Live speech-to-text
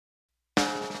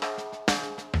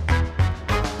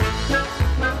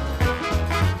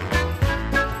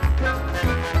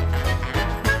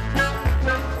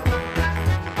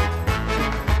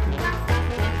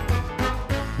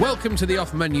Welcome to the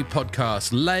Off Menu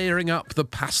Podcast, layering up the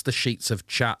pasta sheets of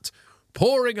chat,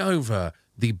 pouring over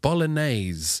the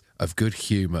bolognese of good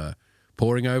humour,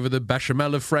 pouring over the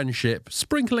bechamel of friendship,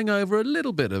 sprinkling over a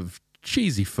little bit of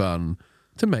cheesy fun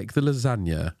to make the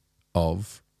lasagna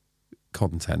of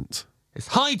content. It's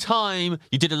high time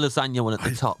you did a lasagna one at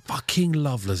the top. Fucking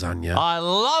love lasagna. I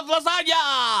love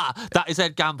lasagna! That is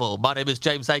Ed Gamble. My name is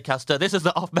James Acaster. This is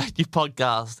the Off Menu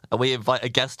Podcast, and we invite a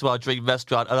guest to our dream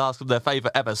restaurant and ask them their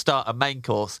favourite ever starter, main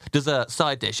course, dessert,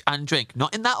 side dish, and drink.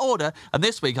 Not in that order. And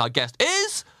this week our guest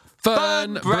is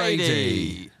Fern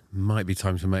Brady. Might be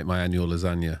time to make my annual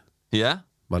lasagna. Yeah?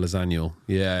 My lasagna.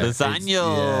 Yeah. Lasagna.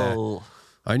 Yeah.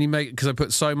 I only make it because I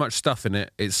put so much stuff in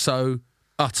it. It's so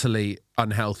utterly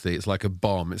unhealthy. It's like a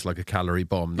bomb. It's like a calorie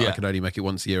bomb. That I can only make it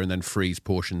once a year and then freeze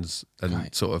portions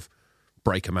and sort of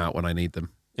break them out when I need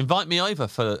them. Invite me over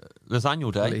for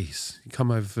lasagna day. Please. You come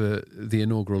over for the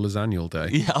inaugural lasagna day.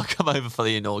 Yeah, I'll come over for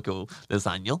the inaugural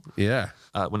lasagna. Yeah.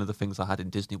 One of the things I had in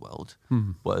Disney World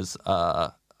was,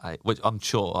 which I'm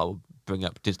sure I will bring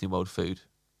up Disney World food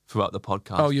throughout the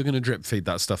podcast. Oh, you're going to drip feed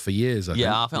that stuff for years, I think.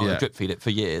 Yeah, I think I'm going to drip feed it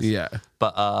for years. Yeah.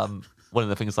 But one of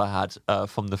the things I had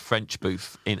from the French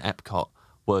booth in Epcot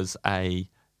was a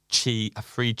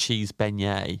free cheese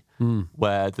beignet,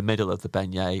 where the middle of the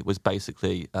beignet was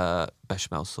basically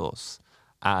bechamel sauce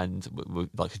and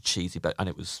like a cheesy bit, and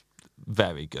it was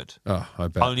very good. Oh, I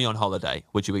bet. Only on holiday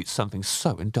would you eat something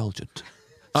so indulgent,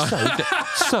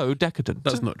 so decadent.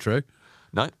 That's not true.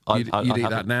 No, You'd eat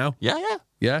that now? Yeah, yeah.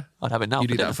 Yeah? I'd have it now. You'd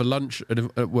for eat dinner. that for lunch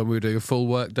when we were doing a full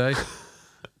work day?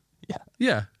 Yeah.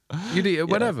 Yeah. You'd eat it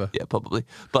whenever. Yeah, probably.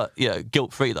 But,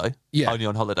 guilt-free, though. Yeah. Only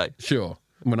on holiday. Sure.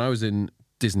 When I was in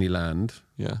Disneyland,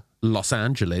 Yeah. Los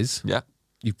Angeles, Yeah.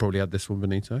 you've probably had this one,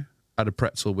 Benito. Had a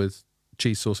pretzel with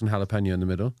cheese sauce and jalapeno in the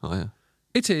middle. Oh, yeah.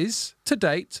 It is, to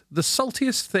date, the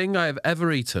saltiest thing I have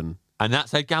ever eaten. And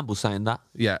that's Ed Gamble saying that.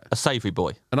 Yeah. A savoury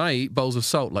boy. And I eat bowls of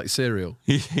salt like cereal.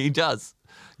 He does.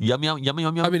 Yum, yum, yum,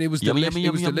 yum, yum. I mean, it was Yum, delicious. yum, It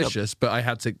yum, was yum, yum. delicious, but I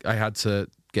had to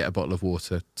get a bottle of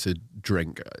water to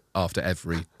drink after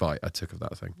every bite I took of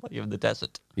that thing. Like you're in the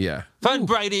desert. Yeah. Fern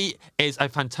Brady is a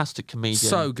fantastic comedian.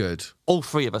 So good. All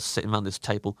three of us sitting around this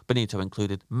table, Benito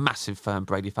included, massive Fern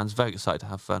Brady fans. Very excited to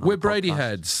have Fern on We're the Brady podcast.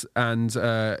 heads, and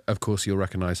of course you'll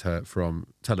recognise her from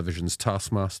television's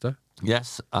Taskmaster.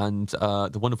 Yes, and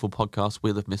the wonderful podcast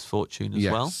Wheel of Misfortune as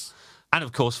well. And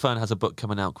of course, Fern has a book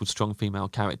coming out called Strong Female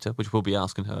Character, which we'll be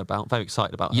asking her about. Very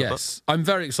excited about her book. Yes, I'm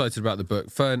very excited about the book.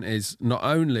 Fern is not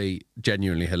only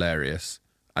genuinely hilarious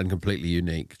and completely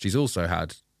unique, she's also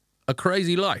had a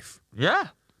crazy life. Yeah.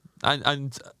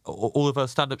 And all of her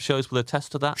stand-up shows will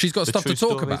attest to that. She's got The stuff true to talk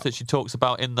stories about. that she talks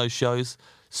about in those shows.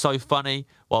 So funny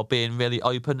while being really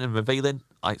open and revealing.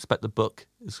 I expect the book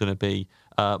is going to be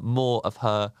more of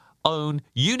her own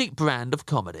unique brand of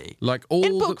comedy. Like all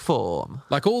in book form.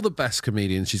 Like all the best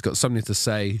comedians, she's got something to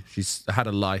say. She's had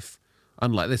a life,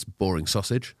 unlike this boring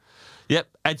sausage.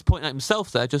 Yep, Ed's pointing at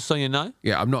himself there, just so you know.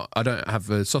 Yeah, I don't have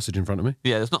a sausage in front of me.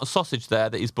 Yeah, there's not a sausage there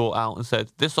that he's brought out and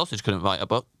said, this sausage couldn't write a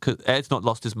book, because Ed's not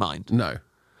lost his mind. No.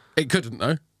 It couldn't,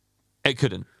 though. It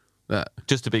couldn't.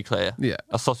 Just to be clear. Yeah.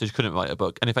 A sausage couldn't write a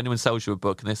book. And if anyone sells you a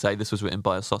book and they say this was written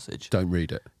by a sausage, Don't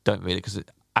read it. don't read it, because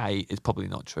it's probably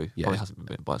not true. Yeah. Probably hasn't been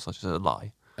written by a sausage. It's a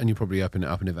lie. And you probably open it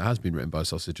up, and if it has been written by a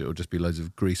sausage, it'll just be loads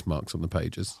of grease marks on the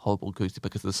pages. Horrible goose,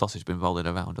 because the sausage has been rolling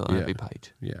around on every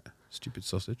page. Yeah. Stupid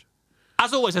sausage.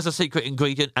 As always, there's a secret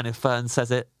ingredient, and if Fern says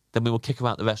it, then we will kick her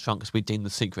out the restaurant because we deem the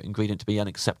secret ingredient to be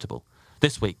unacceptable.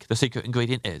 This week, the secret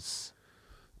ingredient is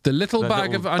The little the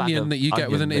bag little of onion that you get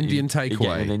with an onion that Indian you get in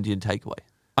an takeaway. Indian takeaway.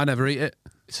 I never eat it.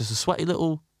 It's just a sweaty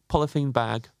little polythene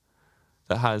bag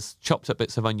that has chopped up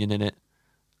bits of onion in it.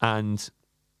 And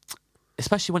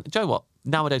especially when, do you know what?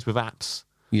 Nowadays with apps,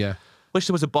 Yeah. wish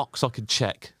there was a box I could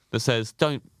check that says,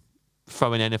 don't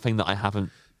throw in anything that I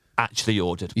haven't actually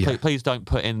ordered. Yeah. Please don't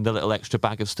put in the little extra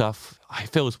bag of stuff. It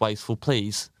feels wasteful,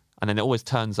 please. And then it always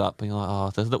turns up and you're like, oh,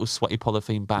 there's a little sweaty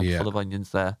polythene bag Yeah. full of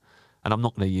onions there. And I'm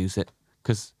not going to use it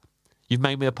because you've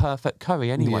made me a perfect curry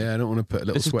anyway. Yeah, I don't want to put a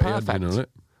little This is sweaty perfect. onion on it.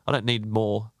 I don't need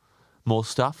more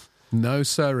stuff. No,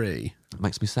 sirree. It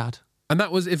makes me sad. And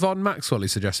that was Yvonne Maxwell who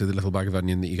suggested the little bag of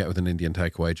onion that you get with an Indian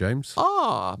takeaway, James.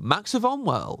 Ah, Max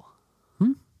Yvonwell.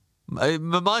 It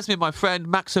reminds me of my friend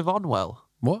Max Yvonwell.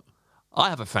 What? I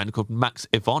have a friend called Max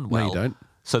Yvonwell. No, you don't.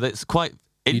 So that's quite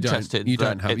interesting. You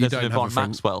don't have there's a an Yvonne friend.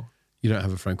 Maxwell. You don't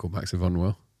have a friend called Max Yvonne.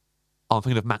 Oh, I'm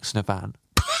thinking of Max Navan.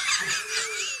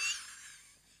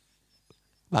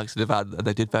 Max and Ivan, and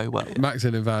they did very well. Max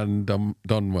and Ivan done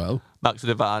well. Max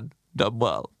and Ivan done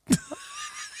well.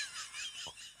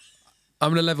 I'm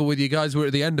going to level with you guys. We're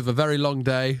at the end of a very long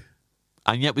day.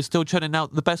 and yet we're still churning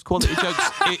out the best quality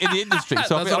jokes in the industry.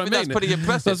 So I think that's pretty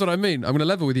impressive. That's what I mean. I'm going to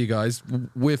level with you guys.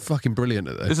 We're fucking brilliant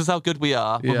at this. This is how good we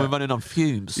are when Yeah. we're running on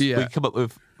fumes. Yeah. We come up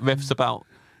with riffs about...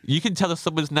 You can tell us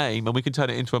someone's name and we can turn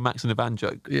it into a Max and a Van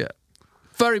joke. Yeah.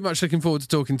 Very much looking forward to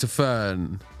talking to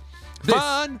Fern.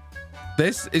 Fun!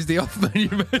 This is the off-menu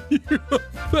menu of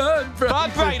Fern Brady.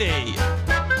 Fun Brady!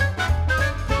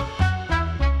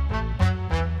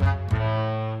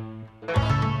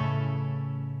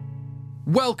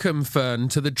 Welcome, Fern,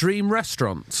 to the Dream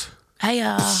Restaurant.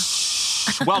 Hiya.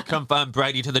 Welcome, Fern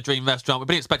Brady, to the Dream Restaurant. We've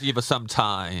been expecting you for some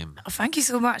time. Thank you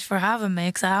so much for having me,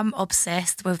 because I'm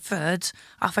obsessed with food.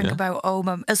 I think about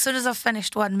as soon as I've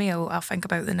finished one meal, I'll think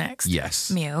about the next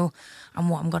meal and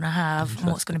what I'm going to have and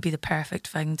what's going to be the perfect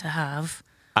thing to have.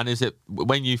 And is it,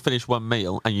 when you finish one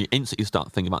meal and you instantly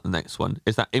start thinking about the next one,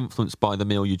 is that influenced by the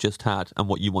meal you just had and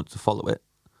what you want to follow it?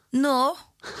 No.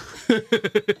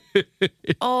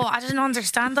 Oh, I didn't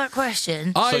understand that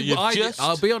question.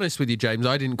 I'll be honest with you, James.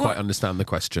 I didn't quite understand the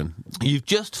question. You've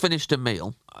just finished a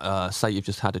meal. Say you've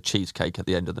just had a cheesecake at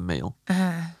the end of the meal.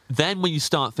 Then when you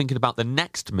start thinking about the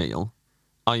next meal,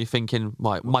 are you thinking,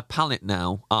 right, my palate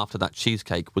now, after that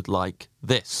cheesecake, would like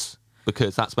this,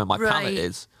 because that's where my palate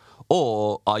is?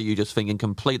 Or are you just thinking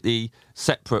completely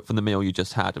separate from the meal you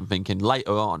just had and thinking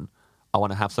later on, I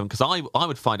want to have some? Because I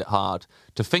would find it hard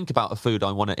to think about a food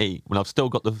I want to eat when I've still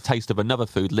got the taste of another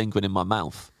food lingering in my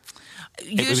mouth.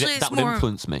 Usually that it's would more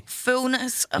influence me.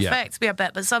 Fullness affects me a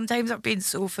bit, but sometimes I've been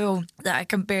so full that I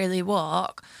can barely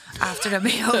walk after a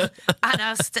meal.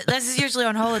 And this is usually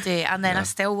on holiday, and then I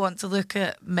still want to look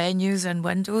at menus and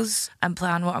windows and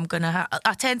plan what I'm going to have.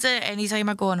 I tend to, anytime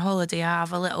I go on holiday, I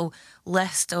have a little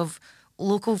list of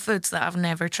local foods that I've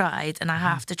never tried, and I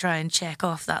have to try and check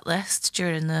off that list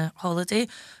during the holiday.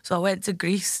 So I went to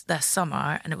Greece this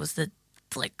summer, and it was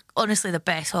honestly the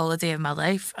best holiday of my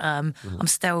life. I'm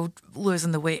still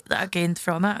losing the weight that I gained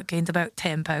from it. I gained about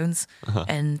 10 pounds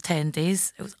in 10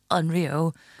 days. It was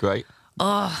unreal. Great.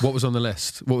 Oh, What was on the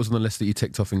list? What was on the list that you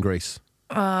ticked off in Greece?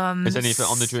 Is any of it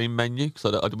on the dream menu?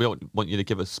 Because we don't want you to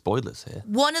give us spoilers here.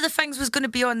 one of the things was going to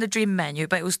be on the dream menu,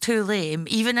 but it was too lame.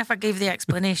 Even if I gave the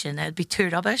explanation, it'd be too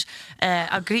rubbish.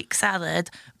 A Greek salad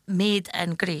made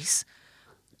in Greece.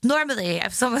 Normally,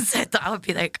 if someone said that, I would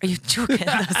be like, are you joking?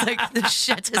 That's like the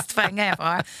shittest thing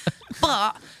ever.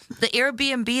 But the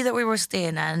Airbnb that we were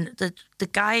staying in, the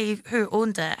guy who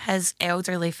owned it, his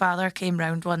elderly father came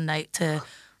round one night to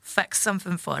fix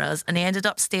something for us, and he ended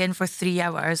up staying for 3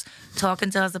 hours talking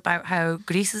to us about how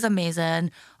Greece is amazing,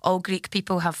 all Greek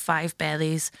people have 5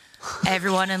 bellies,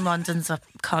 everyone in London's a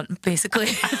cunt,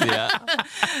 basically. Yeah.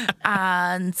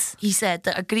 And he said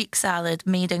that a Greek salad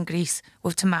made in Greece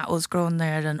with tomatoes grown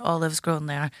there and olives grown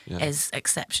there is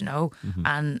exceptional.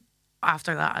 And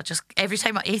after that, every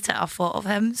time I ate it, I thought of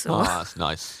him. So. Oh, that's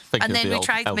nice. And then we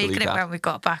tried making it when we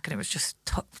got back, and it was just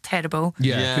terrible.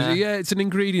 Yeah, it's an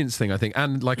ingredients thing, I think,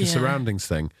 and like a surroundings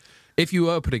thing. If you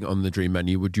were putting it on the dream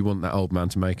menu, would you want that old man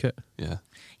to make it? Yeah.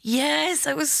 Yes,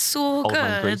 it was so Old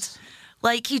man good. Greece.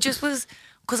 Like, he just was...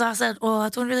 Because I said, I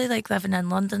don't really like living in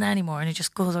London anymore. And he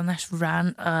just goes on this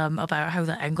rant about how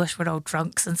the English were all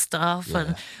drunks and stuff. Yeah.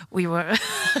 And we were...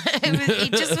 he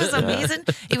just was amazing.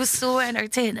 He was so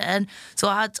entertaining. So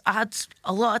I had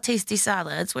a lot of tasty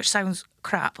salads, which sounds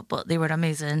crap, but they were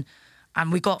amazing.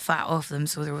 And we got fat off them,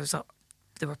 so they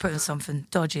were putting something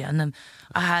dodgy in them.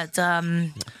 I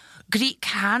had Greek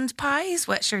hand pies,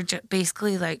 which are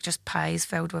basically like just pies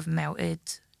filled with melted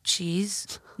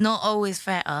cheese. Not always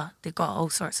feta. They got all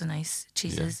sorts of nice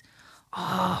cheeses.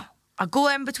 Yeah. I go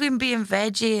in between being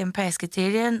veggie and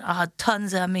pescatarian. I had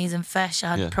tons of amazing fish.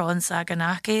 I had prawn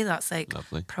saganaki. That's like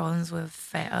prawns with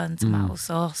feta and tomato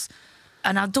sauce.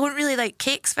 And I don't really like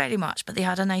cakes very much, but they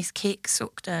had a nice cake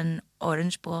soaked in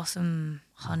orange blossom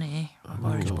honey,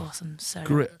 orange blossom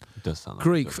syrup. It does sound like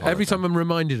Greek. Every time I'm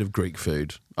reminded of Greek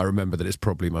food, I remember that it's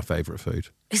probably my favourite food.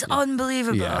 It's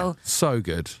unbelievable. Yeah, so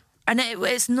good. And it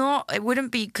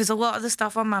wouldn't be, because a lot of the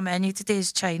stuff on my menu today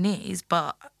is Chinese,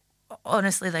 but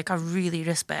honestly, like, I really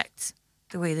respect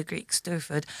the way the Greeks do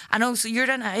food. And also, you're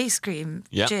into ice cream,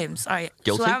 James. All right.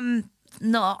 Guilty? So I'm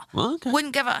not. Well, okay.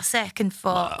 Wouldn't give it a second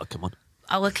thought. Oh, come on.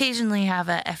 I'll occasionally have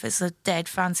it if it's a dead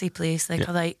fancy place. Like,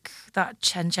 I like that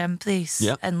Chin Chin place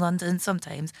in London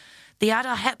sometimes. They had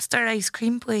a hipster ice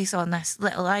cream place on this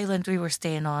little island we were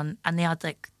staying on, and they had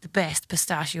like the best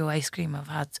pistachio ice cream I've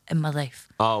had in my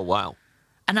life. Oh, wow.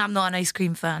 And I'm not an ice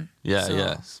cream fan.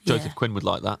 Yeah, so, Joseph Quinn would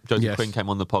like that. Joseph Quinn came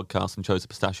on the podcast and chose a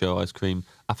pistachio ice cream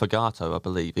affogato, I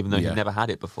believe, even though he'd never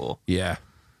had it before. Yeah.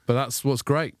 But that's what's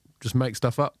great. Just make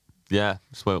stuff up. Yeah,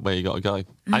 that's where you got to go.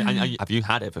 And have you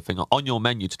had everything on your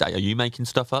menu today? Are you making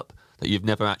stuff up? that you've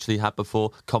never actually had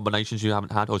before? Combinations you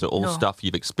haven't had? Or is it all No. stuff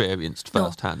you've experienced No.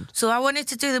 firsthand? So I wanted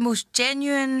to do the most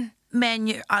genuine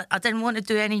menu. I didn't want to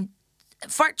do any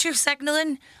virtue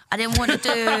signalling. I didn't want to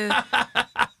do...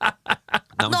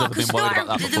 No one's ever been because worried about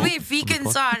that the before. way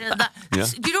vegans are. That, Yeah.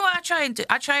 You know what I try and do?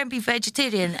 I try and be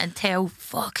vegetarian and tell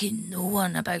fucking no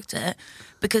one about it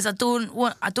because I don't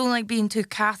like being too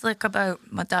Catholic about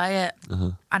my diet,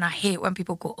 Uh-huh. and I hate when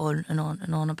people go on and on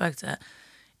and on about it.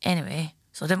 Anyway,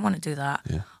 so I didn't want to do that.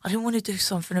 Yeah. I didn't want to do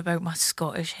something about my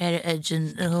Scottish heritage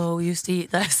and we used to eat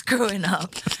this growing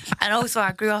up. And also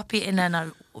I grew up eating in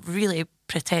a really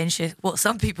pretentious, what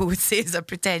some people would say is a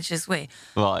pretentious way.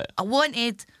 Right. I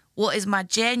wanted what is my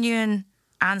genuine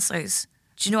answers.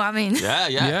 Do you know what I mean? Yeah,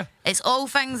 yeah. Yeah. It's all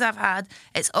things I've had.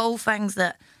 It's all things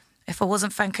that if I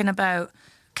wasn't thinking about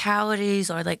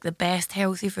calories or like the best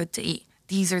healthy food to eat,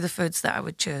 these are the foods that I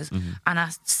would choose. Mm-hmm. And I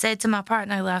said to my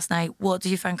partner last night, what do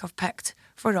you think I've picked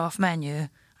for off menu?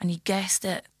 And he guessed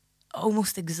it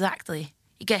almost exactly.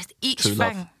 He guessed each True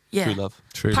thing. love. Yeah. True love.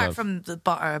 True Apart love. from the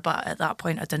butter, but at that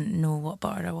point I didn't know what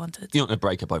butter I wanted. You don't want to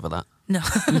break up over that. No.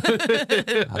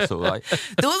 That's all right.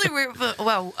 The only way,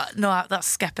 well, no, that's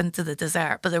skipping to the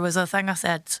dessert. But there was a thing I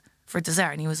said for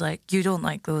dessert, and he was like, "You don't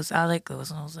like those, I like those,"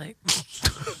 and I was like,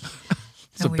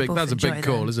 That's a big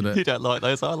call, isn't You it? don't like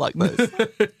those. I like those.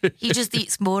 He just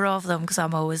eats more of them because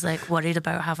I'm always like worried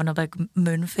about having a big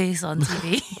moon face on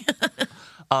TV.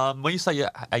 When you say you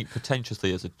ate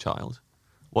pretentiously as a child,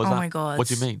 what was Oh that? my God. What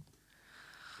do you mean?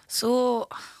 So,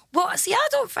 well, see, I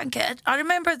don't think it. I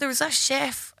remember there was a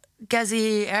chef,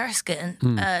 Gizzy Erskine.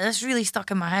 This really stuck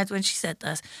in my head when she said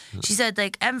this. She said,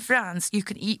 like, in France, you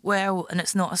can eat well and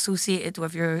it's not associated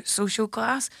with your social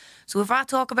class. So if I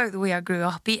talk about the way I grew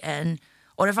up eating,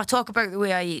 or if I talk about the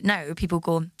way I eat now, people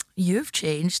go, "You've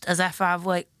changed," as if I've,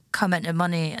 like, come into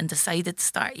money and decided to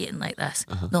start eating like this.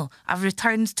 No, I've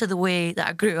returned to the way that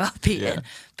I grew up eating. Yeah.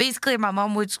 Basically, my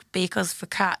mum would bake us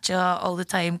focaccia all the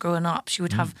time growing up. She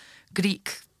would have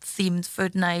Greek themed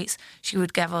food nights. She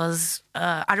would give us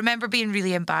I remember being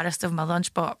really embarrassed of my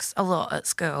lunchbox a lot at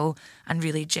school and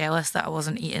really jealous that I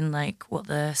wasn't eating like what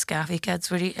the Scaffy kids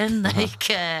were eating.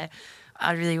 Like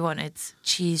I really wanted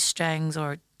cheese strings,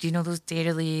 or do you know those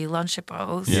Dairy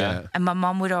Lunchables? Yeah. And my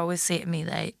mum would always say to me,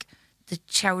 like, the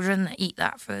children that eat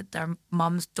that food, their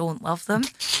mums don't love them.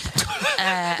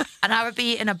 And I would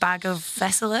be eating a bag of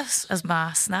Physalis as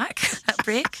my snack at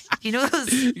break. You know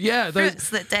those Yeah, those, fruits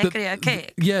that decorate a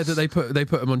cake? yeah, that they put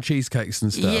them on cheesecakes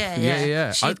and stuff. Yeah.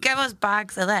 I, She'd give us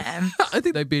bags of them. I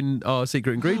think they've been our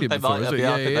secret ingredient They before. might have, isn't it?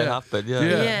 yeah, I think they have been,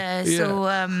 yeah. Yeah, so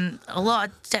a lot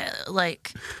of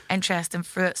like interesting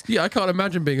fruits. Yeah, I can't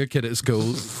imagine being a kid at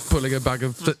school pulling a bag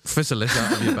of Physalis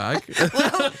out of your bag.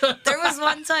 Well, there was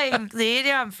one time, the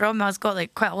area I'm from has got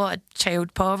like quite a lot of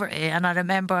child poverty, and I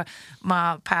remember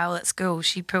my pal at school,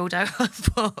 she pulled out a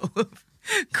bottle of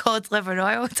cod liver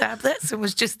oil tablets and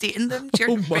was just eating them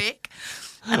during break.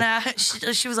 And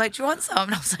she was like, "Do you want some?"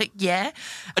 And I was like, "Yeah."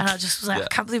 And I just was like, Yeah. "I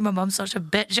can't believe my mum's such a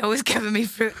bitch, always giving me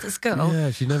fruit to school." Yeah,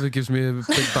 she never gives me a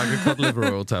big bag of cod liver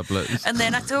oil tablets. And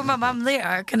then I told my mum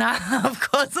later, "Can I have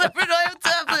cod liver oil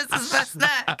tablets as my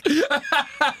snack?"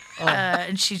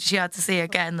 And she had to say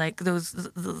again, like,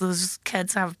 those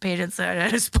kids have parents that are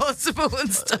irresponsible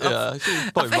and stuff. Yeah, she's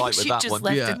I probably think right with she that just one.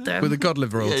 left Yeah, it there. with the cod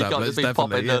liver oil Yeah, you can't tablets, just be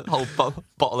popping definitely. the whole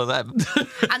bottle of them.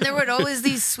 And there were always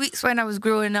these sweets when I was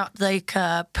growing up, like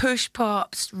push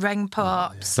pops, ring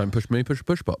pops, Don't push me, push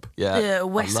pop. Yeah, I the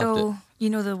loved whistle. it. You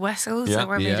know the whistles Yeah. that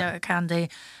were made Yeah. out of candy.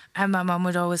 And my mum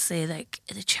would always say, like,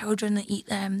 the children that eat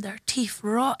them, their teeth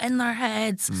rot in their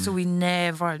heads. Mm. So we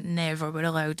never were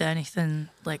allowed anything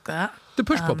like that. The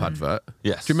push pop advert.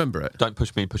 Yes. Do you remember it? Don't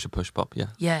push me, push a push pop. Yeah.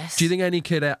 Yes. Do you think any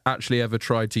kid actually ever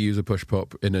tried to use a push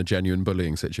pop in a genuine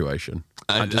bullying situation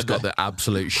and just got the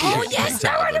absolute shit yes, kicked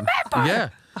now out I of them? remember. Yeah.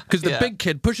 Because the Yeah. big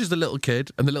kid pushes the little kid,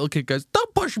 and the little kid goes,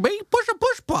 "Don't push me, push a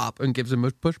push pop," and gives him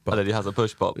a push pop. And then he has a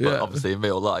push pop, but Yeah. obviously in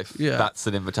real life, Yeah. that's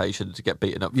an invitation to get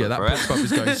beaten up for Yeah, that forever. push pop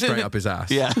is going straight up his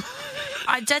ass. Yeah.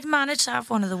 I did manage to have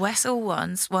one of the whistle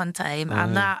ones one time, Oh,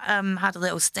 and that had a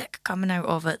little stick coming out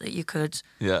of it that you could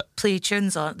Yeah. play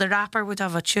tunes on. The rapper would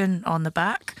have a tune on the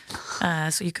back,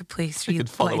 so you could play three could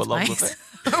follow blind along with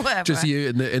mice or whatever. Just you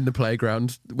in the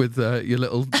playground with your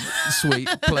little suite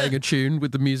playing a tune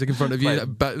with the music in front of you,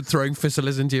 throwing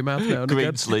Physalis into your mouth now and Green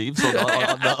again. sleeves.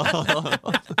 On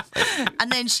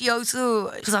And then she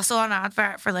also, because I saw an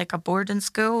advert for like a boarding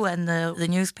school in the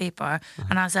newspaper,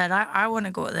 and I said, I want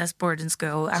to go to this boarding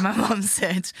school. And my mum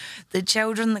said, the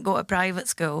children that go to private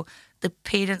school, the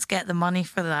parents get the money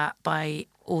for that by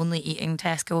only eating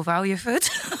Tesco value food.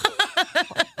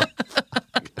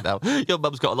 Fucking hell. Your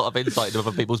mum's got a lot of insight into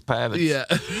other people's parents. Yeah.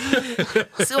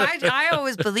 So I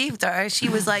always believed her. She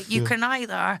was like, you can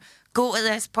either go to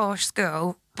this posh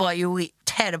school, but you'll eat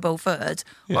terrible food,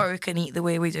 or we can eat the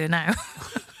way we do now.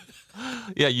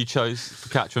 Yeah, you chose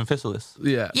Focaccia and Physalis.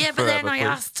 Yeah. Yeah, but then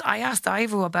Forever, I asked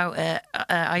Ivo about it,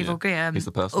 Ivo Graham, he's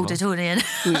the person Auditonian,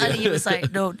 and he was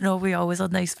like, no, we always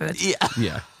had nice food. Yeah.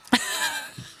 Yeah.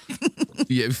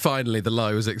 Yeah, finally the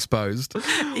lie was exposed.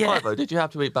 Yeah. Ivo, did you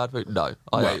have to eat bad food? No,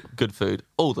 I Well- ate good food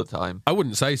all the time. I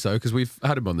wouldn't say so because we've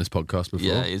had him on this podcast before.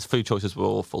 Yeah, his food choices were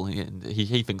awful.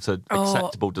 He thinks an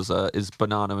acceptable dessert is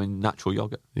banana and natural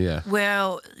yogurt. Yeah.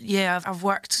 Well, yeah, I've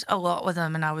worked a lot with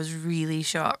him, and I was really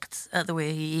shocked at the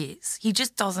way he eats. He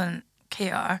just doesn't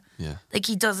care. Yeah. Like,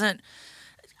 he doesn't.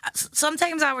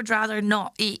 Sometimes I would rather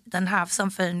not eat than have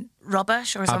something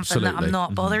rubbish or something that Absolutely. I'm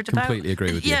not bothered about. Completely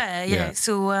agree with you. Yeah. Yeah.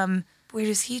 So,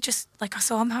 whereas he just, like, I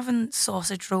saw him having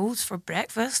sausage rolls for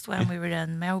breakfast when we were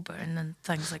in Melbourne and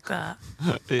things like that.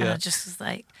 And I just was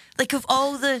like of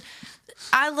all the.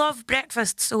 I love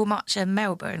breakfast so much in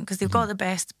Melbourne because they've got the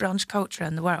best brunch culture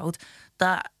in the world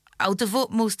that I'll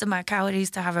devote most of my calories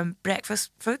to having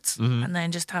breakfast foods and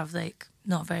then just have, like,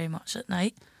 not very much at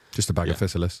night. Just a bag of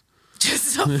Physalis.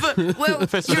 Just well,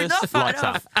 you're not far lights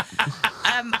off.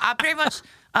 I pretty much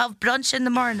I'll have brunch in the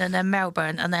morning in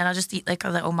Melbourne, and then I just eat like a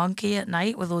little monkey at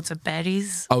night with loads of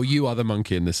berries. Oh, you are the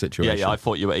monkey in this situation. Yeah, I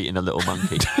thought you were eating a little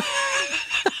monkey.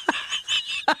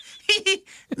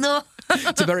 No,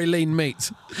 It's a very lean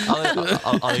meat.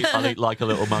 I'll eat like a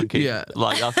little monkey. Yeah.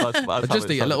 Like that's I just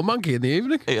eat a little monkey in the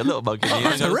evening. Eat a little monkey.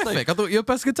 That's horrific. I thought you were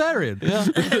pescatarian. Yeah.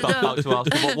 I'm about to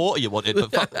ask you what water you wanted,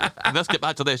 but fuck, let's get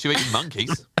back to this. You're eating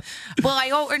monkeys. well, I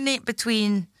alternate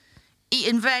between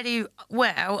eating very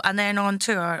well, and then on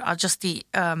tour I'll just eat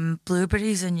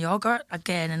blueberries and yogurt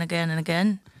again and again and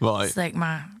again. Right. It's like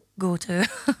my go-to.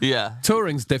 Yeah.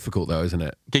 Touring's difficult though, isn't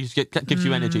it? Gives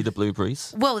you energy, the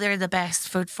blueberries. Well, they're the best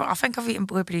food for. I think I've eaten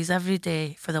blueberries every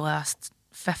day for the last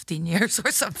 15 years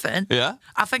or something. Yeah.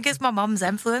 I think it's my mum's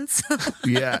influence.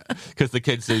 Yeah. Because the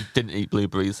kids who didn't eat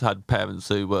blueberries had parents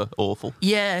who were awful.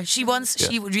 Yeah, she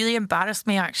really embarrassed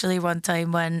me actually one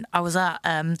time when I was at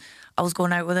I was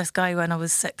going out with this guy when I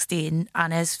was 16,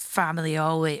 and his family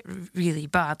all ate really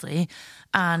badly,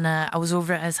 and I was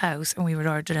over at his house and we were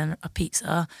ordering a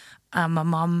pizza, and my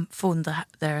mum phoned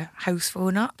their house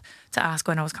phone up to ask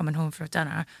when I was coming home for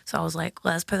dinner. So I was like,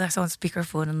 let's put this on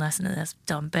speakerphone and listen to this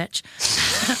dumb bitch.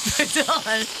 Put it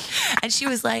on. And she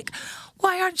was like,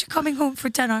 why aren't you coming home for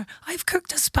dinner? I've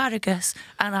cooked asparagus.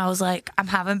 And I was like, I'm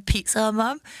having pizza,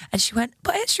 Mum. And she went,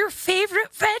 but it's your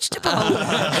favourite vegetable.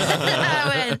 And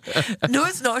I went, no,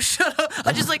 it's not. Shut up.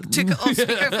 I just like took it off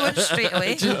speakerphone straight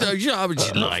away.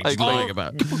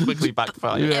 Quickly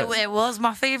backfire. It was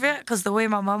my favourite because the way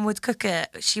my mum would cook it,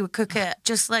 she would cook it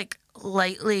just like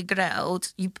lightly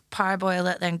grilled. You parboil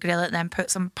it, then grill it, then put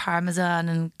some parmesan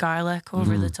and garlic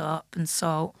over the top and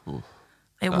salt.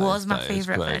 It was my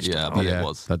favourite vegetable. Yeah, but Yeah, it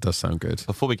was. that does sound good.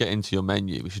 Before we get into your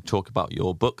menu, we should talk about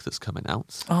your book that's coming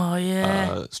out. Oh,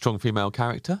 yeah. Strong Female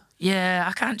Character. Yeah,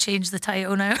 I can't change the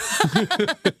title now.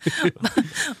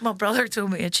 My brother told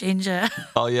me to change it.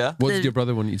 Oh, yeah? What did your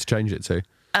brother want you to change it to?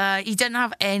 He didn't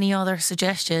have any other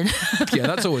suggestion. Yeah,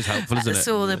 that's always helpful, isn't it?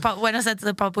 So when I said to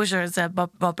the publisher, I said, my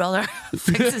brother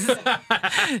fixes it.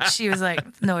 She was like,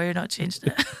 no, you're not changing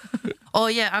it. Oh,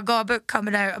 yeah, I got a book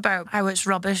coming out about how it's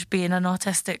rubbish being an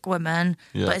autistic woman,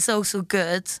 but it's also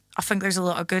good. I think there's a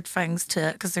lot of good things to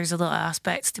it because there's a lot of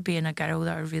aspects to being a girl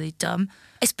that are really dumb,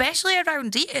 especially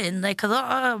around eating. Like a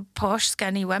lot of posh,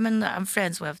 skinny women that I'm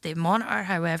friends with, they monitor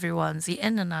how everyone's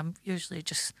eating, and I'm usually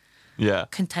just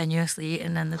continuously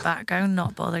eating in the background,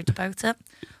 not bothered about it.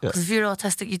 Because if you're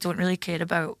autistic, you don't really care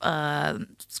about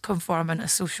conforming to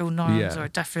social norms or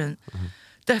different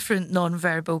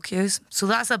non-verbal cues. So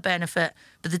that's a benefit.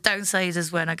 But the downside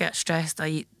is when I get stressed, I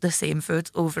eat the same food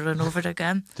over and over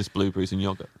again. Just blueberries and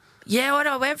yogurt. Yeah, when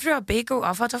I went through a bagel,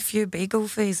 I've had a few bagel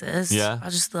phases. Yeah. I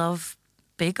just love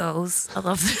bagels. I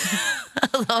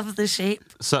love the shape.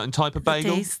 Certain type of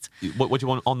bagel? Taste. What do you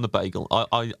want on the bagel?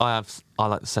 I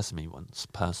like the sesame ones,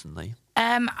 personally.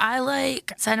 I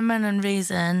like cinnamon and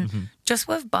raisin, just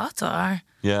with butter.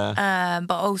 Yeah.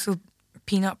 But also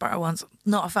peanut butter ones.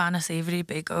 Not a fan of savoury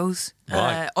bagels.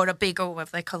 Right. Or a bagel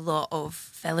with like a lot of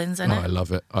fillings in it. I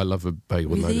love it. I love a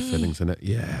bagel with a load of Really? fillings in it.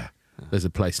 Yeah. There's a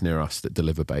place near us that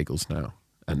deliver bagels now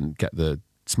and get the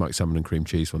smoked salmon and cream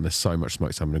cheese one. There's so much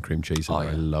smoked salmon and cream cheese in there.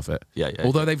 I love it. Yeah.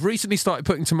 Although they've recently started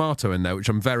putting tomato in there, which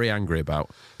I'm very angry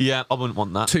about. Yeah, I wouldn't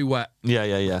want that. Too wet.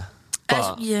 Yeah.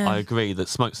 But yeah. I agree that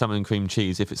smoked salmon and cream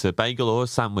cheese, if it's a bagel or a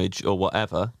sandwich or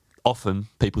whatever, often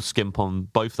people skimp on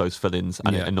both those fillings,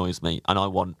 and Yeah. it annoys me. And I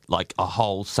want like a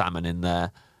whole salmon in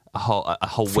there, a whole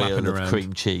Flapping wheel of around.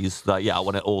 cream cheese. Like, yeah, I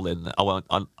want it all in there. I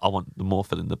want the more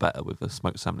filling the better with the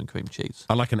smoked salmon and cream cheese.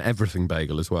 I like an everything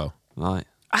bagel as well. Right.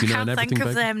 I Do you know an can't think everything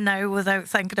of bagel? them now without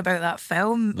thinking about that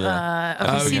film. Yeah.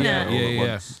 Have you seen yeah, it? yeah, All at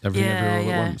yeah. once. Everything Yeah, everywhere all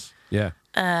yeah. at once.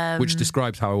 Yeah. Which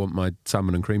describes how I want my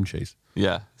salmon and cream cheese.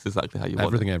 Yeah, it's exactly how you want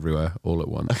Everything everywhere all at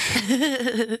once.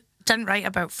 Didn't write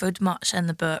about food much in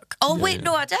the book. Oh wait,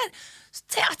 no, I did.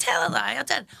 I tell a lie, I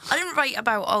did. I didn't write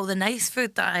about all the nice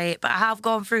food that I ate, but I have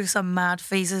gone through some mad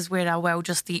phases where I will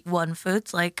just eat one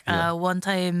food. Like one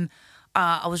time,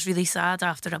 I was really sad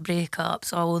after a breakup,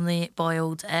 so I only ate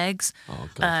boiled eggs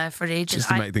for ages. Just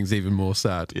to make things even more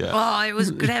sad. Yeah. Oh, it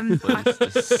was grim.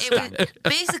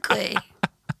 Basically,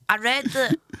 I read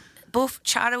that both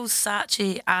Charles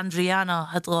Saatchi and Rihanna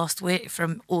had lost weight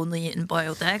from only eating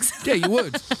boiled eggs. Yeah, you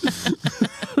would.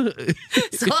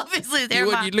 So obviously they're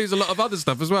You'd lose a lot of other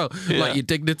stuff as well, like your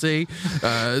dignity,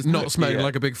 not smelling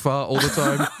like a big fart all the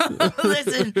time.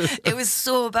 Listen, it was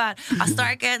so bad. I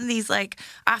started getting these like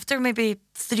after maybe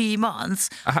 3 months.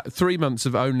 3 months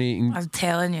of only eating. I'm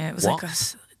telling you, it was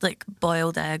What? like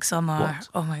boiled egg summer. What?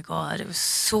 Oh my god, it was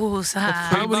so sad.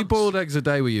 How many boiled eggs a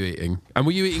day were you eating? And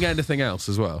were you eating anything else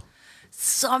as well?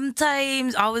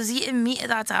 Sometimes I was eating meat at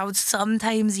that time. I would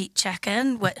sometimes eat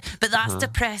chicken, but that's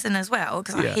depressing as well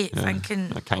because I Yeah, hate thinking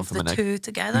That came of from the an egg. two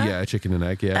together. Yeah, chicken and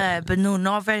egg. Yeah. But no,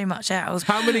 not very much else.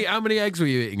 How many eggs were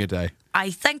you eating a day?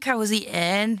 I think I was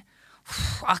eating.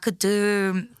 I could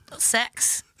do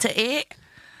 6 to 8.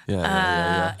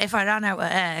 Yeah. If I ran out of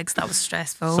eggs, that was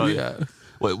stressful. So Yeah.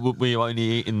 were you only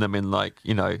eating them in like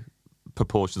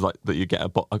proportions like that you get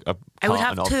a I would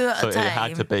have carton of? 2 at a so time. it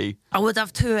had to be I would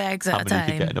have 2 eggs how at a many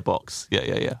you could get time. in a box.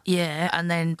 Yeah. Yeah,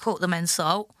 and then coat them in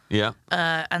salt. Yeah.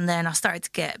 And then I started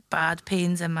to get bad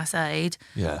pains in my side.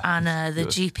 Yeah, And the good.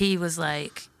 GP was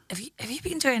like, have you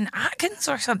been doing Atkins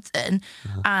or something?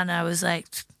 And I was like,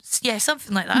 yeah,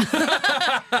 something like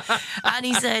that. And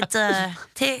he said,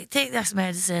 take this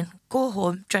medicine, go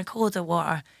home, drink a load of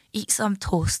water, eat some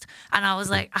toast. And I was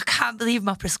like, I can't believe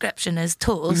my prescription is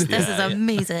toast. This is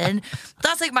amazing.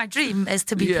 That's like my dream, is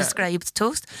to be Yeah. prescribed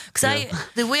toast. Because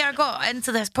the way I got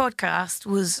into this podcast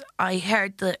was I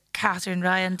heard that Catherine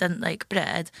Ryan didn't like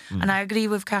bread. And I agree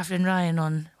with Catherine Ryan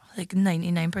on like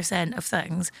 99% of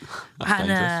things. That's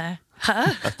dangerous.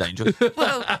 That's dangerous.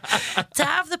 Well, to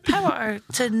have the power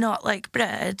to not like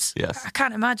bread, Yes. I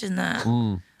can't imagine that.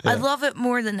 I love it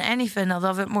more than anything. I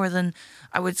love it more than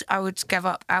I would give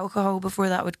up alcohol before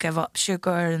that. I would give up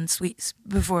sugar and sweets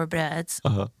before bread.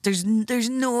 There's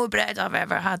no bread I've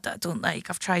ever had that I don't like.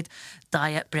 I've tried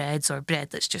diet breads or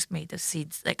bread that's just made of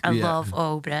seeds. Like I Yeah. love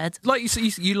all bread. Like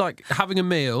you like having a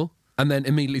meal and then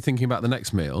immediately thinking about the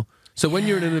next meal. So when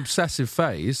you're in an obsessive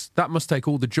phase, that must take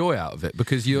all the joy out of it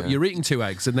because you're eating 2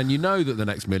 eggs and then you know that the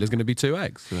next meal is going to be 2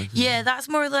 eggs. Yeah, that's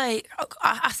more like,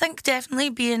 I think definitely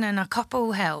being in a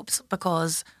couple helps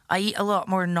because I eat a lot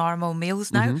more normal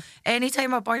meals now.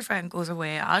 Anytime my boyfriend goes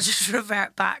away, I just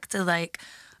revert back to like,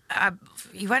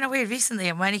 he went away recently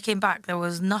and when he came back, there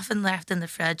was nothing left in the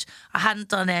fridge. I hadn't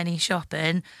done any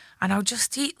shopping and I'll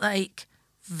just eat like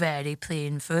very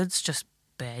plain foods, just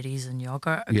berries and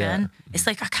yogurt again. It's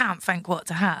like I can't think what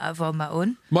to have on my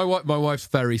own. My wife's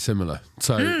very similar.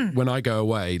 So when I go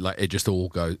away, like it all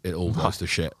goes to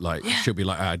shit. Like she'll be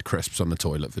like, I had crisps on the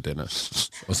toilet for dinner or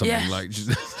something Yeah. like.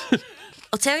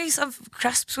 I'll tell you something,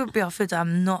 crisps would be a food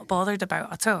I'm not bothered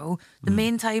about at all. The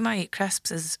main time I eat crisps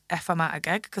is if I'm at a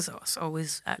gig, because it's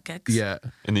always at gigs. Yeah.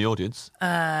 In the audience.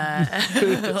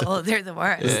 Oh, they're the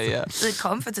worst. Yeah. The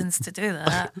confidence to do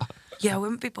that. Yeah, I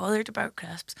wouldn't be bothered about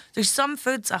crisps. There's some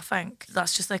foods I think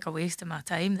that's just like a waste of my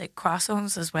time, like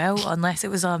croissants as well, unless it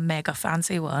was a mega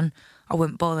fancy one. I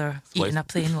wouldn't bother eating a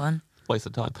plain one. Waste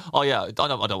of time. Oh yeah, I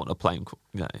don't want a plain.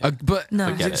 But No.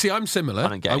 Forget see, it. I'm similar. I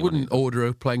don't get I anyone wouldn't who- order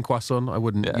a plain croissant. I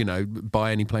wouldn't, Yeah.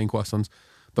 buy any plain croissants.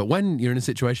 But when you're in a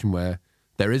situation where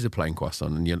there is a plain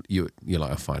croissant and you're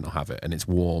like, oh, fine, I'll have it, and it's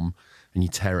warm, and you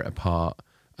tear it apart,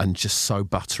 and just so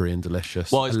buttery and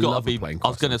delicious. Well, it's I got to love a be. plain I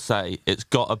was going to croissant. say it's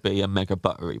got to be a mega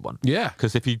buttery one. Yeah.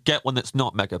 Because if you get one that's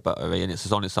not mega buttery and it's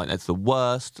just on its own, it's the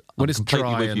worst. When I'm it's completely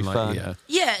dry with and you, like, Fern. yeah.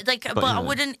 Yeah, like, but I yeah.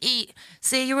 wouldn't eat.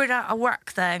 Say you were at a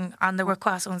work thing and there were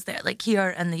croissants there, like here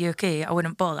in the UK, I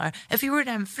wouldn't bother. If you were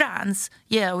in France,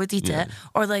 yeah, I would eat it.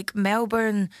 Or like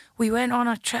Melbourne, we went on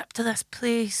a trip to this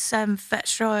place,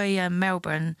 Fitzroy in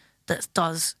Melbourne, that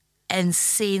does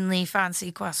insanely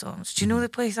fancy croissants. Do you know the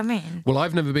place I mean? Well,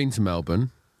 I've never been to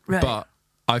Melbourne, Right. but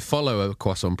I follow a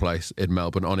croissant place in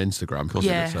Melbourne on Instagram.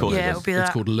 Yeah, it'll be that.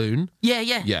 It's called Loon. Yeah.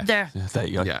 Yeah. There. Yeah, there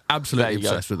you go. Yeah, absolutely There you go.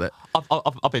 obsessed with it.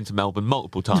 I've been to Melbourne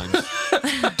multiple times.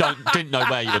 Didn't know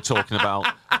where you were talking about.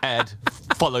 Ed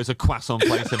follows a croissant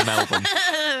place in Melbourne.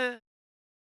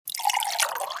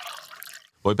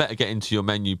 Well, we better get into your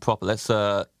menu proper. Let's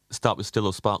start with still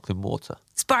or sparkling water.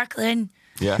 Sparkling.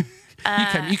 Yeah.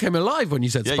 You came alive when you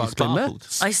said Yeah, you sparkling there.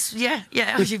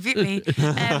 sparkled. You beat me.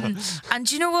 And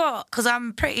do you know what? Because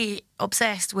I'm pretty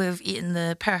obsessed with eating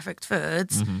the perfect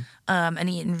foods and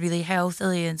eating really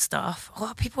healthily and stuff. A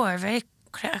lot of people are very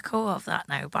critical of that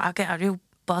now, but I get a real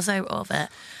buzz out of it.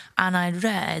 And I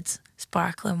read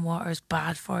sparkling water is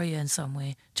bad for you in some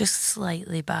way, just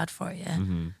slightly bad for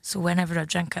you. So whenever I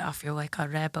drink it, I feel like a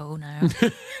rebel now,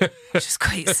 which is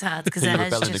quite sad because You're it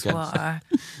is rebelling just against water.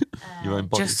 Your own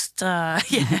body. Just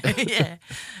yeah.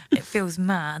 It feels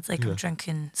mad, like I'm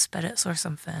drinking spirits or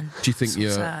something. Do you think So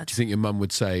sad. your mum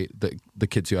would say that the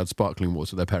kids who had sparkling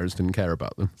water, their parents didn't care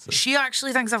about them? She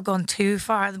actually thinks I've gone too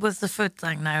far with the food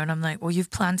thing now, and I'm like, well, you've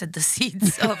planted the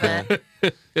seeds of it.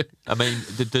 I mean,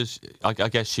 I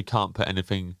guess she can't put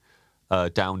anything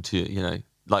down to,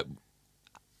 like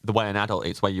the way an adult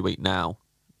eats, where you eat now.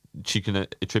 She can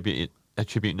attribute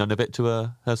none of it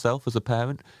to herself as a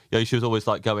parent. She was always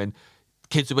like going,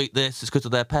 kids who eat this is because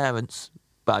of their parents.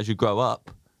 But as you grow up,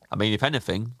 I mean, if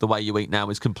anything, the way you eat now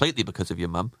is completely because of your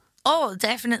mum. Oh,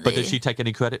 definitely. But does she take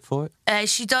any credit for it?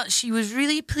 She does. She was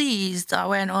really pleased. I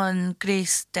went on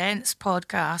Grace Dent's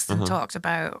podcast and talked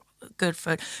about good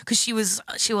food because she was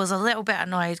a little bit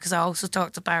annoyed because I also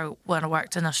talked about when I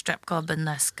worked in a strip club and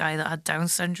this guy that had Down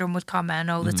syndrome would come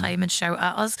in all the time and shout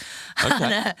at us. Okay.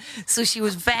 And, so she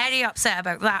was very upset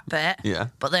about that bit. Yeah.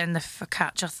 But then the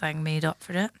focaccia thing made up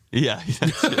for it. Yeah.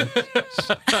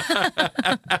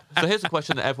 So here's a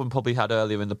question that everyone probably had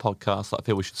earlier in the podcast that I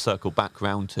feel we should circle back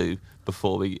round to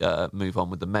before we move on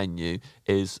with the menu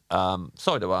is,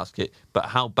 sorry to ask it, but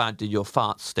how bad did your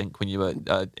farts stink when you were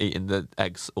eating the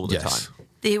eggs all the time?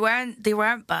 They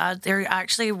weren't bad. They're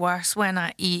actually worse when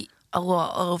I eat a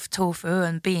lot of tofu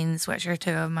and beans, which are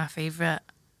two of my favourite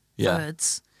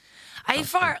foods. I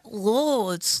fart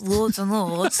loads and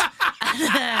loads.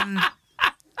 And,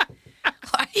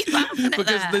 why are you laughing at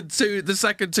that? Because the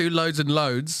second two loads and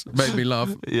loads made me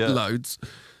laugh loads.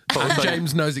 And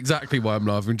James knows exactly why I'm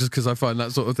laughing, just because I find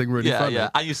that sort of thing really funny. Yeah,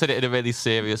 and you said it in a really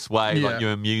serious way, like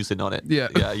you're amusing on it. Yeah.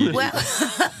 Well,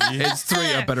 It's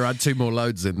three. I better add two more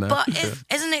loads in there. but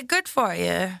isn't it good for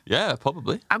you? Yeah,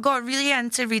 probably. I got really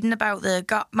into reading about the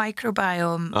gut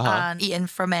microbiome and eating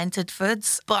fermented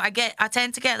foods, but I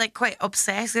tend to get like quite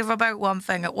obsessive about one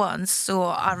thing at once. So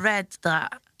I read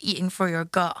that eating for your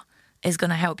gut is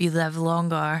going to help you live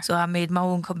longer. So I made my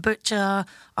own kombucha.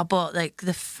 I bought like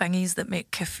the thingies that make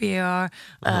kefir.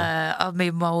 I've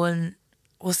made my own,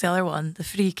 what's the other one? The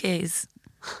 3Ks.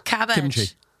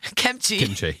 Cabbage. Kimchi.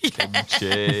 Kimchi.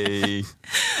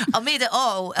 I made it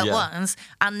all at once,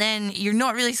 and then you're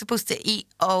not really supposed to eat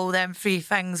all them three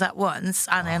things at once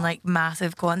and in like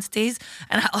massive quantities.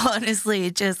 And I honestly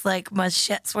just like my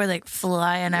shits were like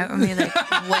flying out of me like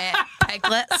wet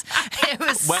piglets. It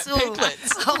was Wet so.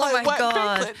 piglets? Oh Like my wet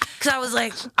god! piglets? Because I was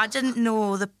like, I didn't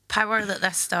know the power that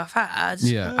this stuff had.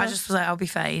 Yeah. I just was like, I'll be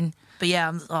fine. But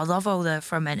yeah, I love all the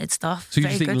fermented stuff. So you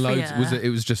Very just eating good for loads? you. It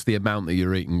was just the amount that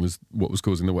you're eating was what was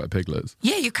causing the wet piglets?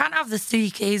 Yeah, you can't have the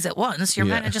 3Ks at once. You're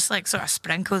meant to just like sort of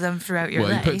sprinkle them throughout your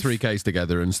Well, life. you put 3Ks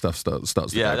together and stuff starts to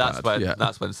Yeah, go bad.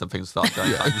 that's when some things start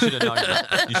going bad. You should have known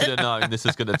that. You should have known this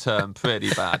is going to turn pretty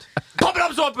bad.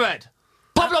 Poppadoms or bread?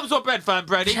 Poppadoms or bread, fan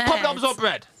Brady? Poppadoms or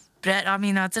bread? Brett, I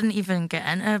mean, I didn't even get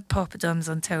into poppadoms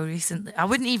until recently. I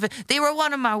wouldn't even. They were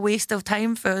one of my waste of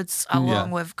time foods, along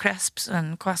with crisps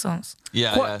and croissants.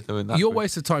 Yeah, they're in that Your group.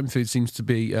 waste of time food seems to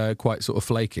be quite sort of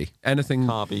flaky. Anything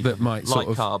Carby. that might Light sort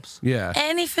of carbs. Yeah.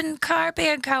 Anything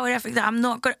carby and calorific that I'm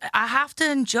not going. I have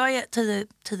to enjoy it to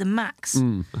the max.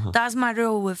 That's my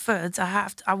rule with foods.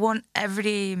 I want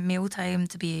every mealtime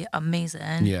to be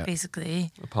amazing. Yeah.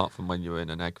 Basically. Apart from when you're in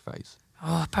an egg phase.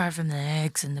 Oh, apart from the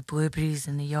eggs and the blueberries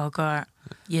and the yogurt.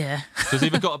 Yeah. So it's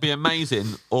either got to be amazing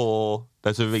or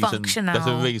there's a reason. Functional. There's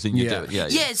a reason you Yeah. do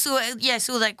it. Yeah,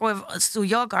 so like so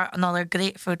yogurt, another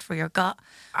great food for your gut.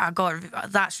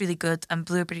 That's really good, and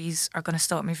blueberries are going to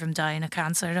stop me from dying of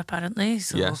cancer apparently.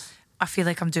 So Yes. I feel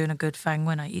like I'm doing a good thing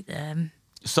when I eat them.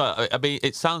 So, I mean,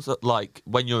 it sounds like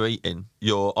when you're eating,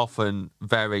 you're often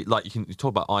very, like, you talk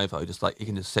about Ivo, just like, you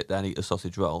can just sit there and eat a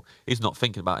sausage roll. He's not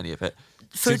thinking about any of it.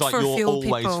 Food Seems like for you're fuel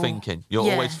always people. thinking. You're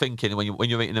Yeah. always thinking when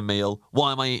you're eating a meal,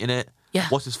 why am I eating it? Yeah.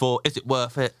 What's this for? Is it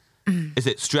worth it? Is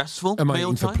it stressful? Am I meal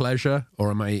eating for time? pleasure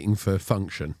or am I eating for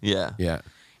function? Yeah. Yeah.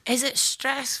 Is it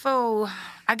stressful?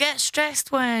 I get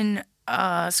stressed when,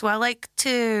 so I like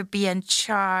to be in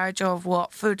charge of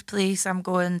what food place I'm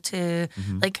going to.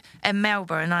 Like in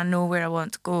Melbourne, I know where I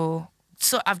want to go.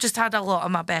 So I've just had a lot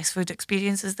of my best food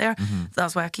experiences there.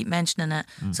 That's why I keep mentioning it.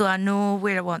 So I know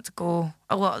where I want to go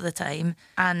a lot of the time.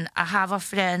 And I have a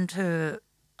friend who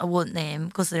I won't name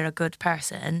because they're a good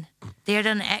person. They're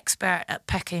an expert at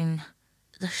picking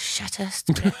the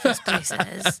shittest breakfast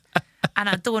places. And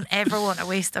I don't ever want to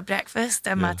waste a breakfast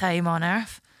in my time on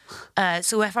Earth.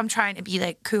 So if I'm trying to be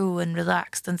like cool and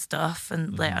relaxed and stuff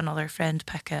and let another friend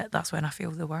pick it, that's when I feel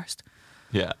the worst.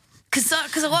 Yeah.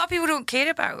 Because a lot of people don't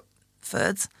care about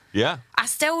foods. Yeah. I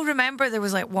still remember there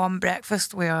was like one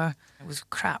breakfast where it was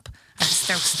crap and it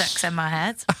still sticks in my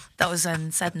head. That was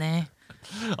in Sydney.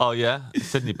 Oh, yeah.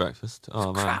 Sydney breakfast.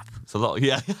 Oh, man. Crap. It's a lot.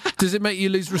 Yeah. Does it make you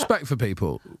lose respect for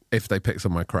people if they pick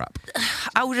somewhere crap?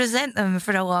 I'll resent them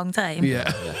for a long time.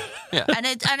 Yeah. Yeah. And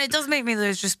it does make me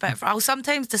lose respect for. I'll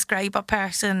sometimes describe a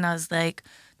person as like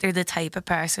they're the type of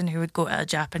person who would go to a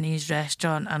Japanese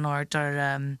restaurant and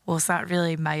order what's that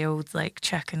really mild like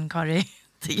chicken curry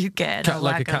that you get in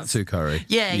Like a Wagons. katsu curry.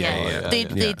 Yeah.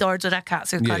 They'd order a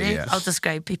katsu curry. yeah. I'll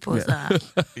describe people as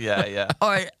that. Yeah.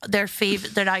 Or their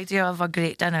idea of a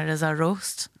great dinner is a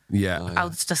roast. Yeah. I'll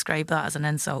just describe that as an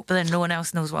insult, but then no one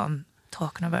else knows what I'm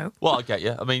talking about. Well, I get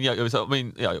you. I mean, I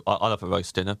love a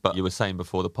roast dinner, but you were saying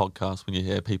before the podcast when you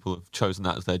hear people have chosen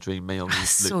that as their dream meal. That's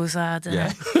so sad.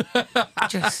 Yeah.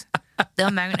 Just the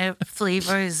amount of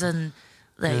flavours and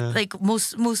like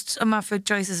most of my food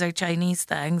choices are Chinese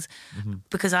things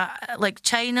because I like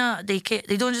China. They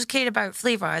don't just care about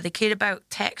flavour; they care about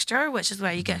texture, which is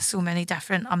why you get so many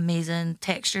different amazing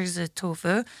textures of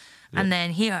tofu. And then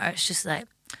here it's just like,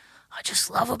 I just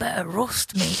love a bit of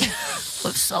roast meat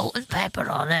with salt and pepper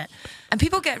on it. And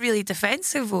people get really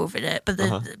defensive over it, but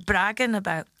the bragging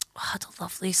about, I had a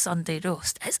lovely Sunday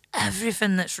roast. It's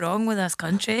everything that's wrong with this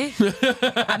country.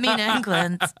 I mean,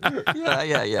 England.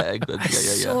 Yeah. England. Yeah.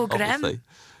 So grim. Obviously.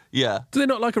 Yeah. Do they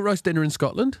not like a roast dinner in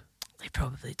Scotland? They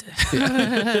probably do.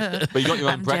 But you got your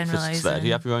own I'm breakfasts there. Do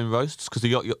you have your own roasts? Because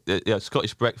you got your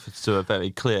Scottish breakfasts are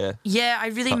very clear. Yeah, I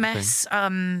really Type miss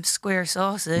square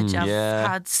sausage. I've yeah.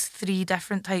 had 3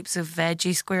 different types of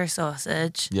veggie square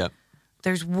sausage. Yeah.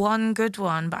 There's one good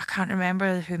one, but I can't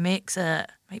remember who makes it.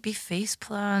 Might be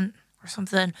Faceplant or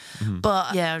something.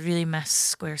 But yeah, I really miss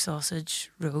square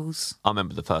sausage rolls. I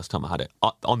remember the first time I had it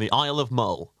on the Isle of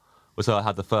Mull. Was where I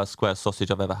had the first square sausage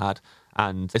I've ever had,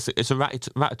 and it's a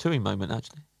ratatouille moment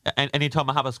actually. Anytime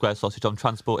I have a square sausage, I'm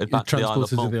transported back to the Isle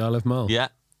of Mull. to the Isle of Mull. Yeah, I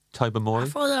Tobermory.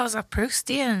 thought that was a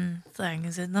Proustian thing,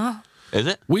 is it not? Is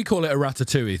it? We call it a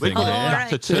ratatouille We thing call it here.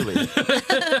 right.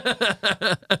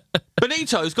 ratatouille.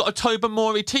 Benito's got a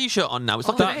Tobermory t-shirt on now. It's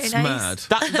like very That's nice.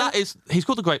 mad. that is. He's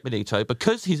called the Great Benito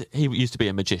because he used to be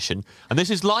a magician, and this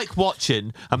is like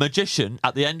watching a magician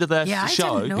at the end of their Yeah, I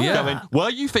show didn't know going, that. "Were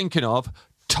you thinking of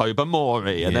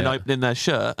Tobermory?" And then Yeah. opening their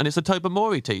shirt, and it's a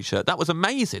Tobermory t-shirt. That was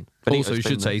amazing. Benito's Also, you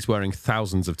been should there. say he's wearing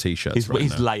thousands of t-shirts He's right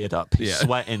now. layered up. He's Yeah.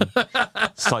 sweating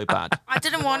so bad. I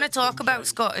didn't want to talk about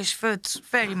Scottish food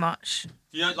very much.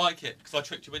 You don't like it because I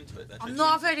tricked you into it. Then I'm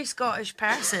not a very Scottish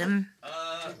person.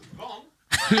 Wrong.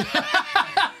 No,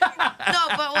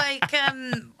 but like,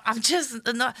 I'm just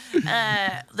not.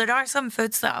 There are some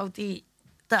foods that I'll eat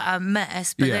that I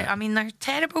miss, but Yeah. they're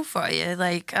terrible for you.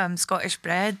 Like Scottish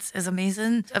bread is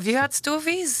amazing. Have you had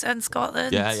stovies in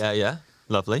Scotland? Yeah.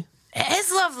 Lovely. It is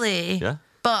lovely. Yeah.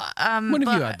 But When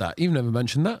have you had that? You've never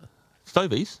mentioned that.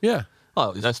 Stovies. Yeah.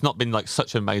 Oh, that's not been like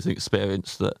such an amazing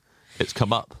experience that it's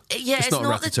come up. Yeah, It's not a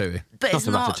ratatouille. But it's Not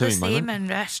a not the ratatouille same moment. in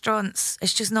restaurants.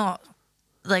 It's just not.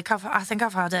 Like I think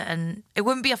I've had it, and it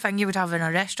wouldn't be a thing you would have in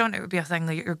a restaurant. It would be a thing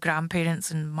that your grandparents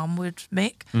and mum would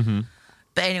make. Mm-hmm.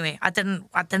 But anyway, I didn't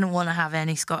want to have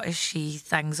any Scottish-y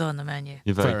things on the menu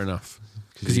You're very. Fair enough.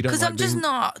 Because you don't because like I'm just being-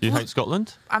 not. You hate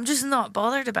Scotland? I'm just not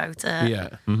bothered about it. Yeah.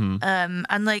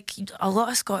 And like a lot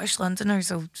of Scottish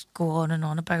Londoners will go on and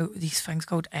on about these things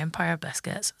called Empire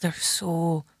biscuits. They're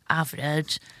so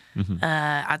average.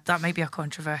 That might be a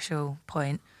controversial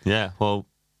point. Yeah. Well,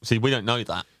 see, we don't know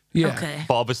that, Yeah. Okay.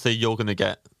 but obviously you're going to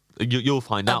get. You'll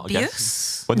find out. I guess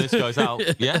Abuse? when this goes out.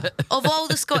 Yeah. Of all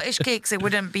the Scottish cakes, it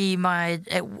wouldn't be my.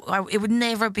 It would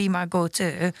never be my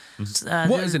go-to.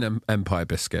 What is an empire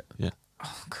biscuit? Yeah.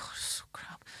 Oh god, it's so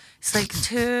crap. It's like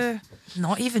 2,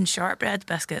 not even shortbread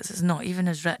biscuits. It's not even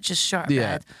as rich as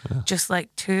shortbread. Just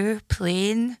like 2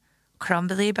 plain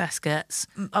crumbly biscuits,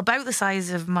 about the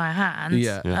size of my hand.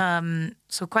 Yeah.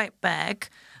 So quite big,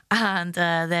 and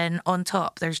then on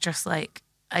top there's just like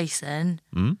icing,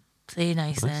 plain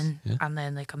icing, yeah. and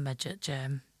then like a midget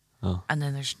gem. and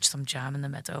then there's some jam in the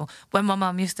middle. When my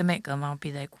mum used to make them, I'd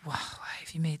be like, wow, why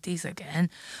have you made these again?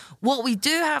 What we do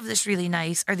have that's really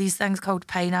nice are these things called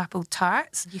pineapple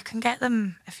tarts. You can get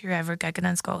them if you're ever gigging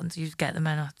in Scotland. You'd get them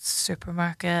in a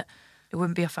supermarket. It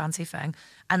wouldn't be a fancy thing.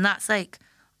 And that's like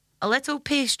a little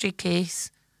pastry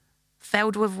case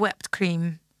filled with whipped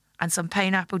cream and some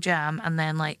pineapple jam, and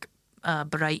then like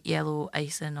bright yellow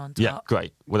icing on top. Yeah,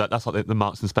 great. Well, that's like the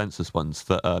Marks and Spencer's ones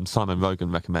that Simon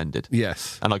Rogan recommended.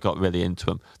 Yes. And I got really into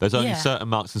them. There's only certain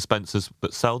Marks and Spencer's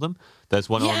that sell them. There's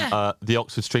one on the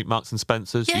Oxford Street Marks and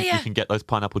Spencer's. You can get those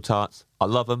pineapple tarts. I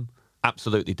love them.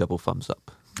 Absolutely double thumbs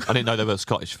up. I didn't know they were a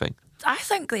Scottish thing. I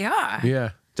think they are.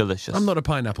 Yeah. Delicious. I'm not a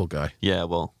pineapple guy. Yeah,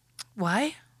 well.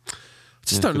 Why? I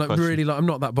just don't really like. I'm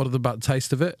not that bothered about the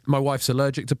taste of it. My wife's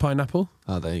allergic to pineapple.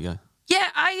 Oh, there you go. Yeah,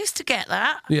 I used to get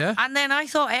that. Yeah. And then I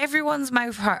thought everyone's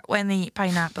mouth hurt when they eat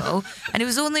pineapple. And it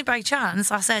was only by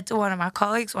chance I said to one of my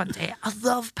colleagues one day, I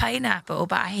love pineapple,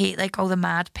 but I hate like all the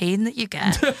mad pain that you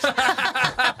get.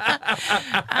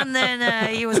 And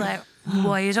then he was like,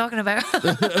 what are you talking about?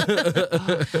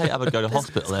 Hey, I would go to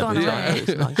hospital every time. It's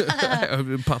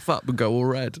nice. Puff up and go all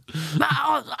red.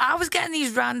 I was getting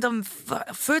these random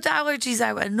food allergies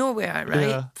out of nowhere,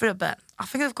 right? For a bit. I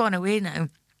think they've gone away now.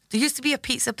 There used to be a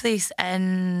pizza place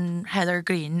in Heather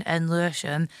Green in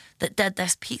Lewisham that did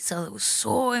this pizza that was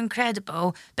so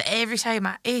incredible, but every time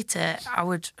I ate it, I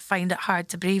would find it hard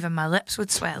to breathe and my lips would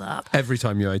swell up. Every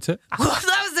time you ate it? Well,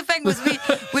 that was the thing, was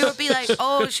we would be like,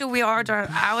 oh, shall we order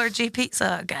allergy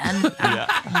pizza again?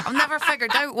 I've never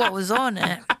figured out what was on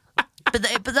it. But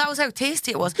that was how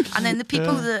tasty it was. And then the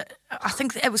people that, I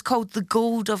think it was called the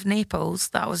Gold of Naples,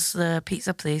 that was the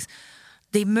pizza place,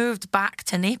 they moved back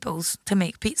to Naples to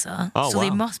make pizza. So they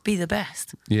must be the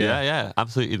best. Yeah,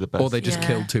 absolutely the best. Or they just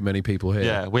killed too many people here.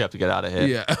 Yeah, we have to get out of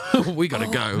here. Yeah, we got to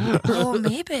go. Oh,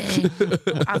 maybe.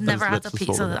 I've never had a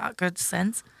pizza that good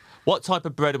since. What type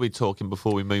of bread are we talking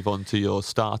before we move on to your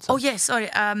starter? Oh, yes, sorry.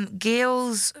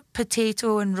 Gail's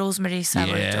potato and rosemary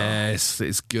sourdough. Yes,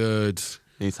 it's good.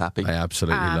 He's happy. I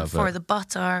absolutely love it. For the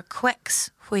butter, Quicks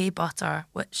whey butter,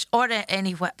 or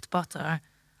any whipped butter.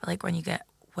 I like when you get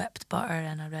whipped butter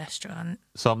in a restaurant.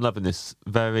 So I'm loving this.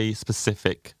 Very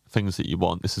specific things that you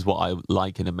want. This is what I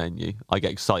like in a menu. I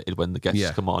get excited when the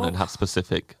guests come on and have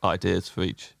specific ideas for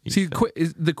each See, thing.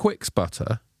 is the Quicks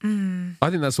butter, I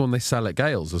think that's the one they sell at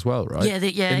Gales as well, right?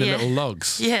 Yeah, in the little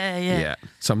logs. Yeah.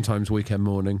 Sometimes weekend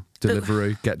morning,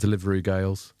 Deliveroo, get Deliveroo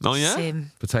Gales. Oh, yeah?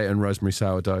 Same. Potato and rosemary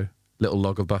sourdough. Little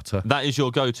log of butter. That is your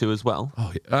go-to as well?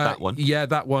 Oh, that one? Yeah,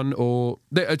 that one. Or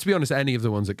to be honest, any of the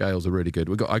ones at Gales are really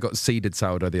good. I got seeded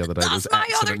sourdough the other day. That's it was my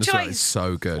excellent other as well. choice. It's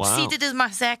so good. Wow. Seeded is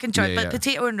my second choice, Yeah, but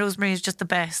potato and rosemary is just the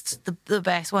best, the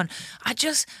best one. I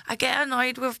get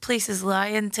annoyed with places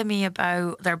lying to me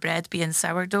about their bread being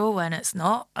sourdough when it's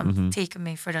not. I'm taking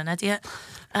me for an idiot.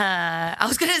 I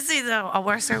was going to say a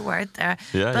worser word there.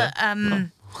 I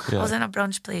was in a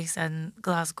brunch place in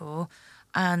Glasgow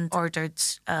and ordered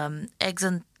eggs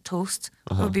and toast.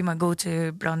 Would be my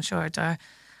go-to brunch order.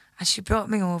 And she brought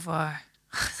me over.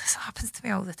 This happens to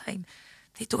me all the time.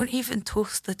 They don't even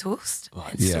toast the toast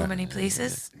in so many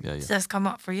places. Does this come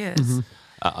up for you?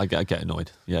 I get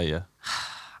annoyed. Yeah.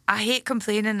 I hate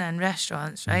complaining in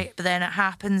restaurants, right? But then it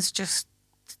happens just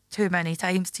too many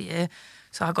times to you.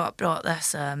 So I got brought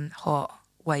this hot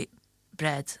white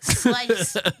bread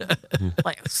slice,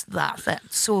 like that thin,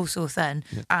 so thin.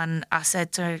 And I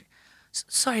said to her,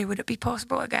 sorry, would it be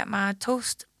possible to get my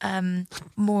toast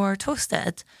more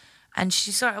toasted? And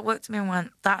she sort of looked at me and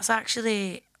went, that's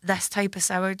actually, this type of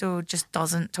sourdough just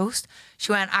doesn't toast.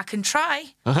 She went, I can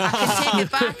try. I can take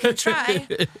it back and try.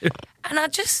 And I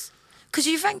just, because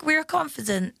you think we're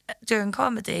confident doing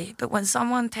comedy, but when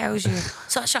someone tells you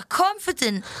such a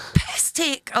confident piss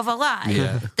take of a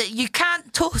lie that you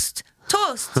can't toast,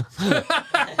 I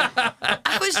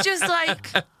was just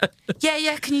like,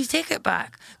 yeah, can you take it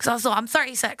back? Because I thought, I'm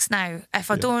 36 now.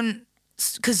 If I don't,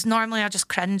 because normally I just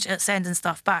cringe at sending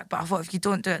stuff back, but I thought if you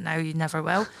don't do it now, you never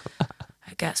will.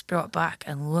 It gets brought back,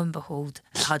 and lo and behold,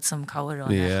 it had some colour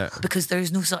on it. Because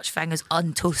there's no such thing as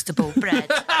untoastable bread.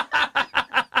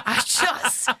 I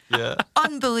just,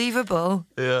 unbelievable.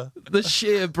 Yeah. The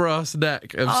sheer brass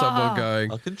neck of someone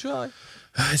going, I can try.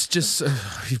 It's just,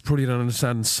 you probably don't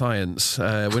understand science.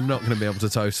 We're not going to be able to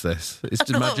toast this. It's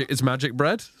just magic. It's magic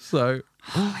bread. So.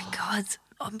 Oh my God,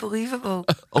 unbelievable.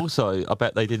 Also, I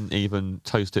bet they didn't even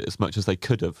toast it as much as they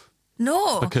could have.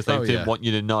 No. Because they didn't want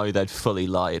you to know they'd fully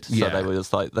lied. So they were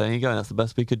just like, there you go, that's the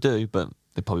best we could do. But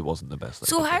it probably wasn't the best.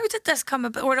 So how did this come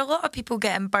about? Were a lot of people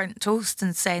getting burnt toast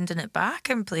and sending it back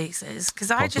in places?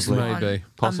 Because I just want...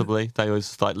 Possibly. They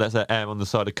was like, let's err on the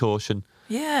side of caution.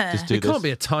 Yeah. Just do It this. can't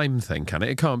be a time thing, can it?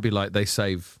 It can't be like they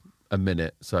save a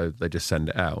minute, so they just send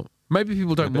it out. Maybe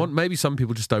people don't want. Maybe some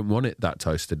people just don't want it that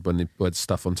toasted when there's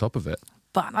stuff on top of it.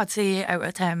 But I'd say out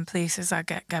of 10 places I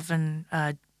get given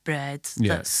bread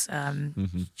Yeah. that's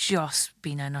just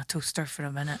been in a toaster for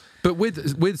a minute. But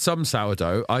with some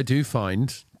sourdough, I do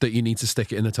find that you need to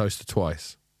stick it in the toaster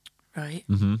twice Right.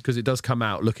 because it does come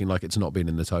out looking like it's not been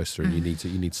in the toaster, and you need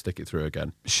to stick it through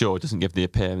again. Sure, it doesn't give the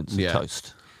appearance Yeah. of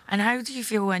toast. And how do you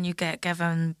feel when you get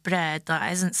given bread that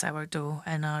isn't sourdough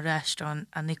in a restaurant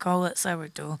and they call it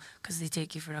sourdough because they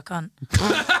take you for a cunt?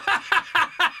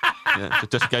 Yeah,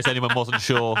 just in case anyone wasn't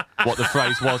sure what the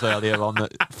phrase was earlier on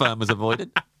that Fern was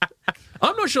avoiding.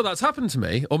 I'm not sure that's happened to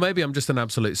me, or maybe I'm just an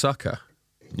absolute sucker.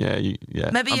 Yeah,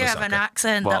 Maybe you a have an sucker.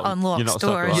 accent Well, that unlocks you're not a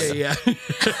sucker, doors. are you? Yeah. I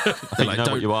think you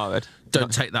know what you are, Ed.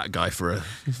 Don't take that guy for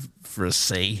a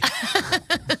C.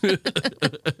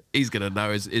 He's gonna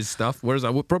know his stuff, whereas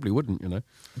I probably wouldn't. You know.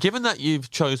 Given that you've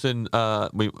chosen,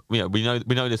 we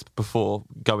know this before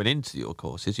going into your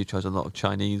courses, you've chosen a lot of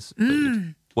Chinese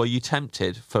food. Were you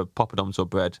tempted for poppadoms or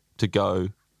bread to go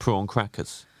prawn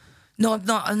crackers? No,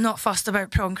 I'm not fussed about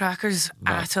prawn crackers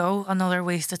at all. Another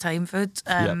waste of time food.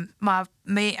 My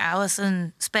mate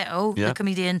Alison Spittle, Yeah. the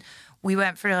comedian, we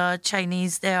went for a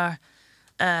Chinese there,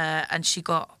 and she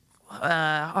got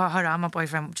her and my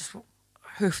boyfriend just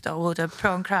hoofed a load of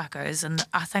prawn crackers, and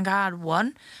I think I had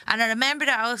one. And I remember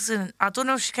that Alison, I don't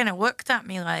know, she kind of looked at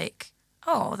me like,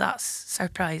 "Oh, that's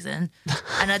surprising,"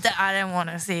 and I didn't want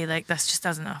to say like this just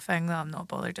isn't a thing that I'm not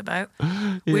bothered about.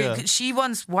 Yeah. She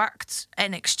once worked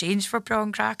in exchange for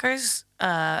prawn crackers, in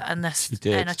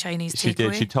a Chinese She did.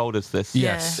 takeaway. She told us this.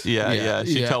 Yes. Yeah.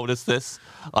 She Yeah. told us this.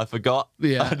 I forgot.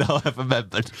 Yeah. I know. I've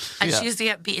remembered. And yeah. she used to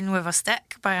get beaten with a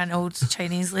stick by an old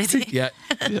Chinese lady. Yeah.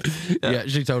 Yeah.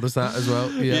 She told us that as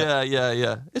well. Yeah.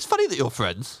 Yeah. It's funny that you're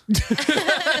friends.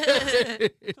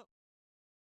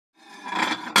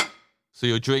 So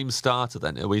your dream starter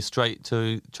then? Are we straight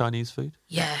to Chinese food?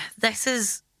 Yeah, this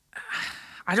is.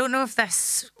 I don't know if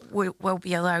this will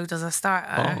be allowed as a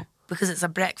starter because it's a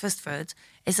breakfast food.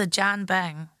 It's a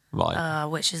jianbing, Right.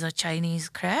 which is a Chinese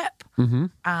crepe. Mm-hmm.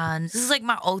 And this is like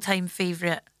my all-time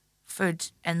favourite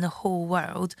food in the whole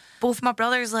world. Both my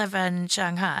brothers live in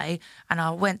Shanghai, and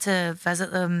I went to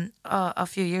visit them a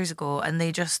few years ago, and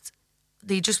they just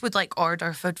would like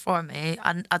order food for me,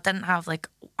 and I didn't have like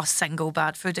a single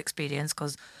bad food experience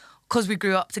because we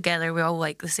grew up together. We all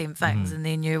like the same things, and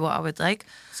they knew what I would like.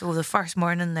 So the first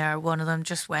morning there, one of them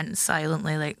just went and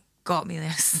silently like got me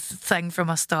this thing from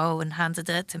a stall and handed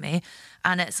it to me,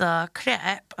 and it's a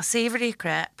crepe, a savoury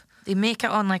crepe. They make it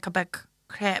on like a big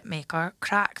crepe maker,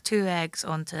 crack 2 eggs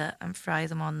onto it and fry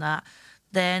them on that.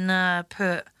 Then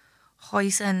put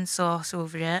hoisin sauce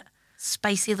over it,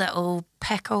 spicy little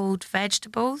pickled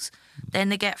vegetables. Then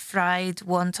they get fried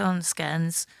wonton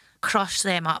skins, crush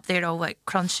them up, they're all like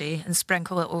crunchy, and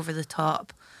sprinkle it over the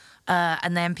top.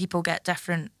 And then people get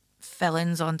different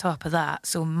fillings on top of that.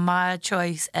 So my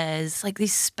choice is like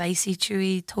these spicy,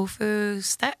 chewy tofu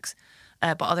sticks.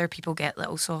 But other people get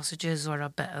little sausages or a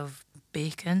bit of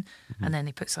bacon, and then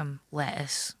they put some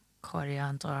lettuce,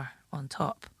 coriander on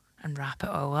top and wrap it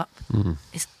all up.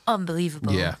 It's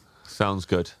unbelievable. Yeah. Sounds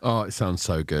good. Oh, it sounds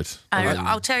so good.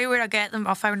 I'll tell you where I get them.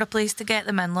 I found a place to get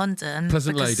them in London.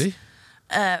 Pleasant because, Lady.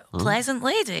 Pleasant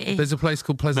Lady. There's a place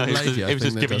called Pleasant No, Lady. it was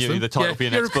just giving you the title for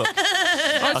your next book.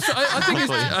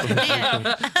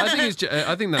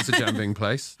 I think that's a jambing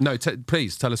place. No,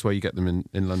 please tell us where you get them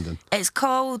in London. It's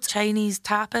called Chinese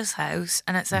Tapas House,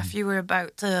 and it's if you were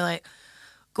about to like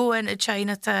go into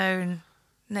Chinatown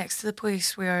next to the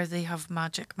place where they have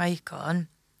Magic Mike on.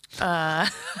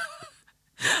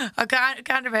 I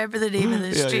can't remember the name of the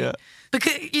Yeah, street. yeah.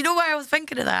 Because you know why I was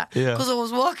thinking of that? Yeah. Because I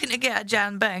was walking to get a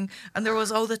Jianbing, and there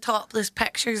was all the topless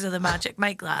pictures of the Magic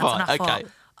Mike lads, and I Right, thought, okay.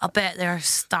 I bet they're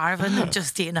starving and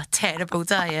just eating a terrible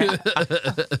diet.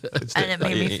 And it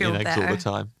made me Eating feel eggs all better. the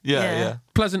time. Yeah.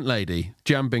 Pleasant Lady,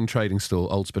 Jambing Trading Stall,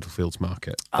 Old Spitalfields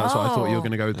Market. That's what I thought you were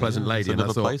going to go with Pleasant Lady. And I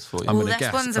another thought, place for you. I'm Well, going to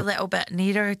this guess. one's a little bit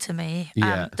nearer to me.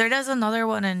 Yeah. There is another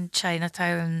one in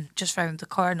Chinatown just round the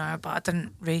corner, but I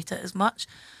didn't rate it as much.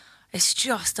 It's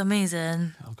just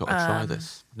amazing. I've got to try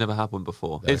this. Never had one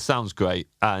before. It sounds great.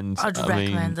 And I'd I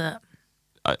recommend mean,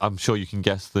 it. I'm sure you can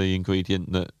guess the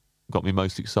ingredient that got me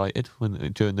most excited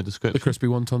during the description. The crispy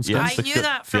wonton skins. Yeah. I knew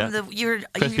that from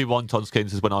Crispy wonton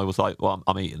skins is when I was like, well,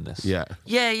 I'm eating this. Yeah.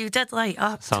 Yeah, you did light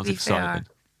up. Sounds to be exciting.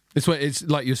 It's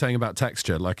like you're saying about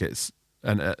texture, like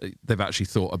they've actually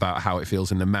thought about how it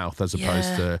feels in the mouth as opposed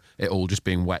Yeah. to it all just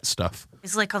being wet stuff.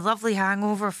 It's like a lovely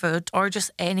hangover food or just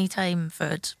anytime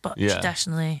food, but Yeah.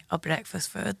 traditionally a breakfast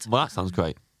food. Well, that sounds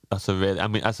great.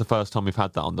 that's the first time we've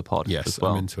had that on the pod. Yes, as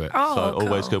well. I'm into it. Oh, So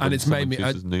always cool. good when And it's made me.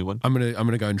 chooses a new one. I'm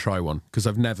gonna go and try one because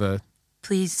I've never.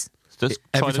 Please. Just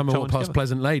Every time I try walk one past together.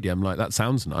 Pleasant Lady, I'm like, that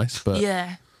sounds nice, but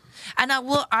Yeah. And I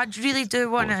really do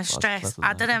want to What's stress, Pleasant I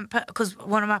Lady? didn't put, because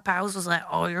one of my pals was like,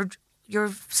 oh, your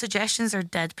suggestions are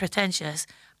dead pretentious.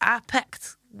 I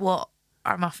picked what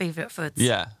are my favourite foods.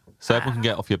 Yeah, so everyone can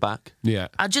get off your back. yeah.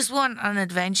 I just want an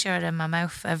adventure in my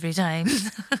mouth every time.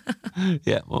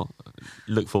 Yeah, well,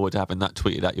 look forward to having that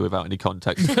tweeted at you without any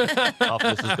context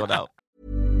after this has gone out.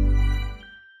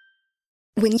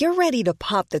 When you're ready to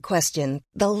pop the question,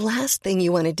 the last thing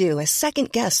you want to do is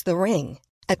second-guess the ring.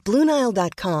 At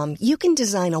BlueNile.com, you can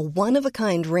design a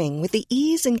one-of-a-kind ring with the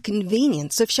ease and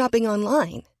convenience of shopping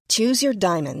online. Choose your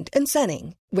diamond and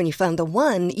setting. When you find the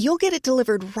one, you'll get it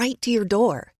delivered right to your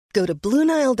door. Go to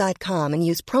BlueNile.com and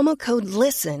use promo code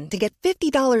LISTEN to get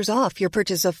 $50 off your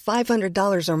purchase of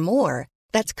 $500 or more.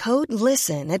 That's code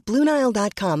LISTEN at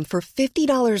BlueNile.com for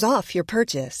 $50 off your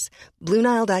purchase.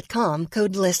 BlueNile.com,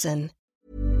 code LISTEN.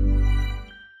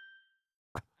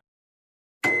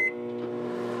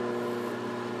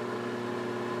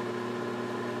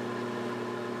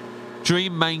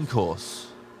 Dream main course.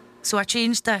 So I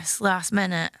changed this last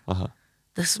minute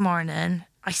this morning.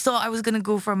 I thought I was going to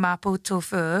go for mapo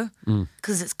tofu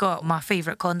because it's got my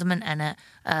favourite condiment in it,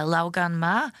 lao gan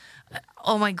ma.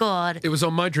 Oh my God. It was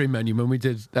on my dream menu when we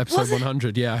did episode Was it?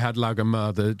 100. Yeah, I had lao gan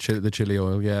ma, the chili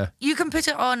oil. Yeah, You can put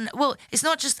it on, well, it's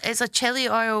not just, it's a chili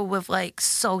oil with like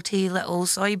salty little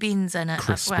soybeans in it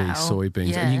crispy as well. soybeans,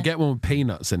 Yeah. and you can get one with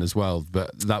peanuts in as well.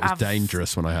 But that was I've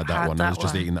dangerous when I had that had one. I that was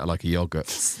just one. eating that like a yogurt.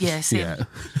 Yeah, same. Yeah.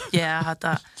 Yeah, I had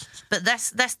that. But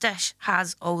this dish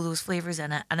has all those flavours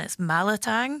in it, and it's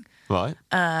malatang, Right.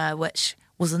 which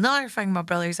was another thing my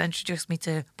brothers introduced me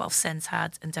to, but I've since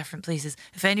had in different places.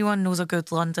 If anyone knows a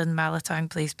good London malatang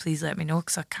place, please let me know,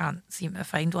 because I can't seem to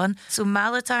find one. So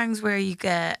malatang's where you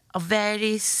get a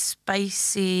very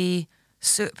spicy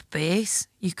soup base.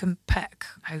 You can pick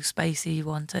how spicy you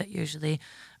want it usually,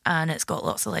 and it's got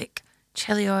lots of like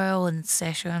chili oil and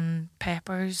Szechuan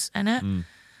peppers in it.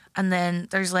 And then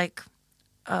there's like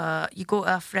you go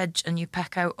to a fridge and you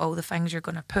pick out all the things you're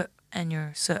going to put in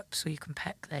your soup. So you can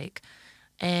pick like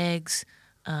eggs,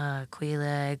 quail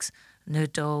eggs,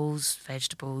 noodles,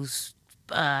 vegetables,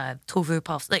 tofu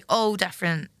puffs, like all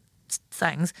different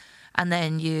things. And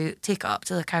then you take it up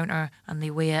to the counter and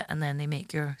they weigh it and then they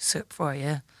make your soup for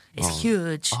you. It's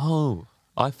huge. Oh,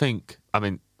 I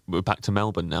mean, we're back to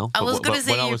Melbourne now. I was going to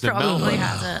say when I you was in probably Melbourne,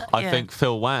 had it. I yeah. think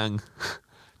Phil Wang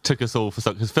took us all for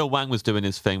something, because Phil Wang was doing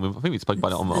his thing. I think we spoke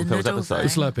about it on The Phil's noodle episode,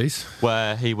 thing. Slurpees.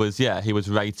 where he was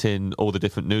rating all the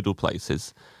different noodle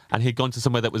places. And he'd gone to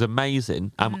somewhere that was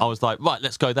amazing. And I was like, right,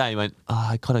 let's go there. He went,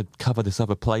 I kind of cover this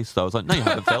other place, though. I was like, no, you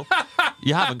haven't, Phil.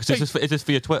 You haven't, because it's just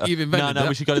for your Twitter. You've invented No, that.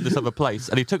 we should go to this other place.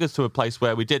 And he took us to a place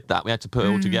where we did that. We had to put it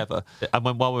all together.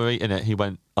 And while we were eating it, he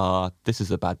went, this is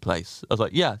a bad place. I was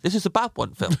like, yeah, this is a bad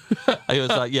one, Phil. And he was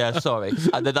like, yeah, sorry.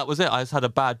 And then that was it. I just had a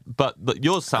bad, but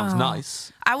yours sounds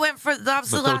nice. I went for, that was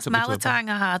the But Phil last took me to a malatang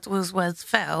I had was with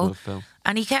Phil. With Phil.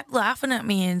 And he kept laughing at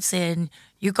me and saying,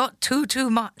 you got too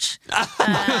much.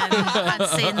 And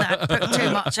saying that I put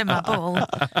too much in my bowl.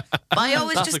 But I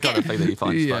always That's the just kind of thing that you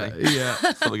find Yeah, funny. yeah.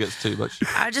 Something gets too much.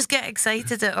 I just get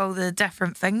excited at all the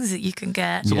different things that you can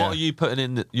get. So Yeah. what are you putting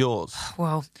in yours?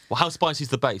 Well, Well, how spicy is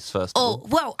the base, first of all?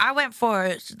 well, I went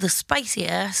for the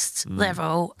spiciest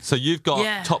level. So you've got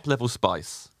Yeah. top level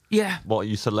spice. Yeah. What are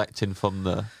you selecting for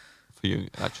your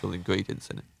actual ingredients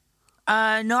in it?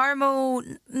 Normal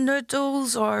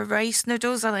noodles or rice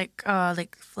noodles. I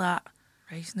like flat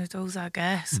rice noodles, I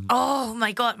guess. Oh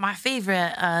my God, my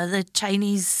favourite, the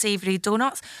Chinese savoury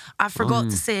donuts. I forgot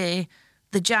to say,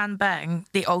 the Janbing,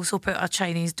 they also put a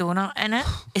Chinese donut in it.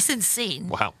 It's insane.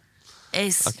 Wow.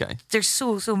 It's, Okay. There's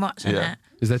so much in Yeah. it.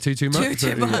 Is there too much?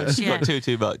 Too much, yeah. Not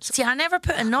too much. See, I never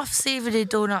put enough savoury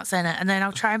donuts in it, and then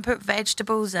I'll try and put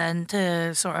vegetables in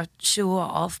to sort of show it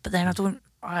off, but then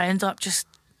I end up just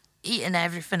eating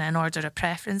everything in order of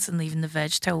preference and leaving the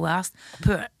veg till last.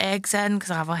 Put eggs in because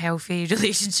I have a healthy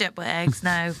relationship with eggs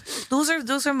now.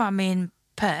 Those are my main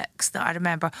picks that I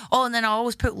remember. Oh, and then I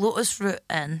always put lotus root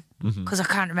in because I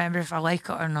can't remember if I like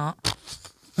it or not.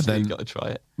 And So you then, got to try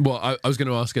it. well, I was going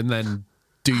to ask, and then,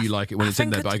 do you like it when I it's in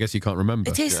think there? it- But I guess you can't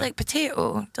remember. It tastes like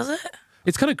potato, does it?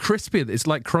 It's kind of crispier. It's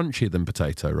like crunchier than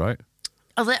potato, right?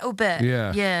 A little bit.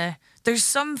 Yeah. Yeah. There's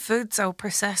some foods I'll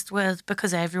persist with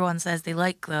because everyone says they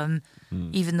like them,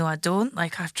 even though I don't.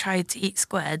 Like, I've tried to eat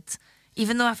squid,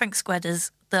 even though I think squid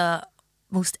is the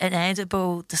most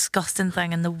inedible, disgusting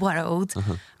thing in the world.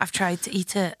 Uh-huh. I've tried to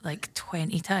eat it like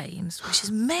 20 times, which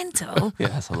is mental. Yeah,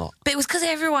 that's a lot. But it was because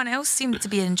everyone else seemed to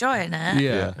be enjoying it.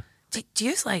 Yeah. Do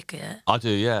you like it? I do,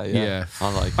 yeah. Yeah.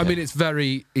 I like it. I mean, it's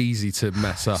very easy to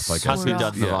mess up, I it has guess. to be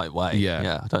done the Yeah. right way.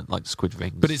 Yeah. I don't like squid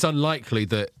rings. But it's unlikely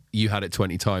that you had it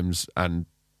 20 times and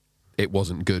it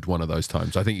wasn't good one of those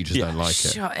times. I think you just Yeah. don't like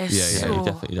it. Sure, it's Yeah, yeah, so- you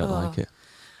definitely don't like it.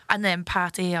 And then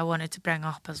patty, I wanted to bring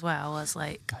up as well as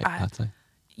like, I hate patty.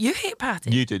 you hate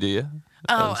patty. You do you?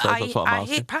 Oh, So that's what I'm I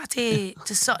asking. hate patty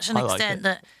to such an I like extent it.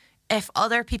 that if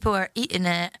other people are eating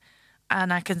it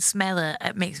and I can smell it,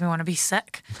 it makes me want to be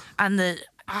sick. And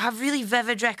I have really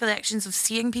vivid recollections of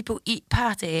seeing people eat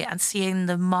patty and seeing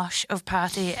the mush of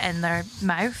patty in their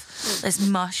mouth. This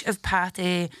mush of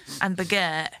patty and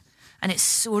baguette. And it's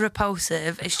so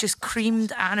repulsive. It's just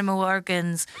creamed animal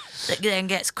organs that then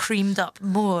gets creamed up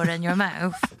more in your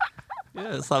mouth.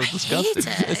 Yeah, it sounds hate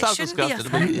disgusting. it. It sounds shouldn't be a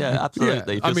disgusting. I mean, thing. yeah,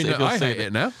 absolutely. Yeah. I Just mean, if you're I seeing hate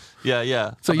it now. Yeah,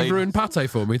 yeah. So I you've mean, ruined pate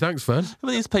for me. Thanks, Fern. I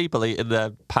mean, these people eating their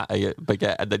pate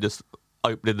baguette and they just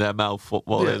opening their mouth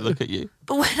while they look at you.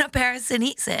 But when a person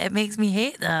eats it, it makes me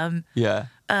hate them. Yeah.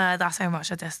 That's how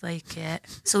much I dislike it.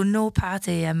 So no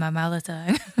patty in my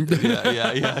Malatang.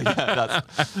 Yeah.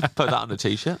 Put that on a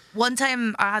t-shirt. One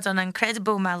time I had an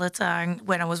incredible Malatang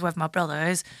when I was with my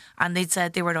brothers, and they'd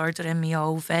said they were ordering me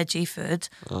all veggie food.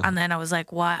 And then I was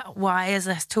like, why is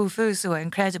this tofu so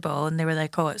incredible? And they were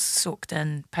like, oh, it's soaked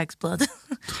in pig's blood.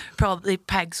 Probably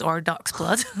pig's or duck's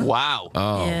blood. Wow.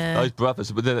 Oh. Yeah. Those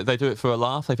brothers, but they do it for a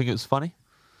laugh. They think it was funny.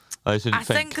 I didn't I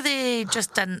think they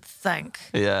just didn't think.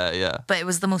 Yeah. But it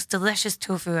was the most delicious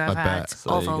tofu I've I had bet. So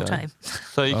there of you all go. time.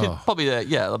 So you could Oh. probably,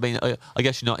 I mean, I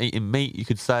guess you're not eating meat. You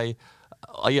could say,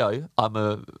 I'm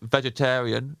a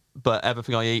vegetarian, but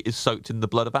everything I eat is soaked in the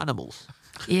blood of animals.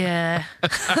 Yeah.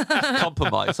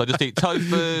 Compromise. I just eat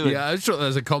tofu. and Yeah, I'm sure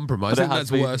there's a compromise. But I it think has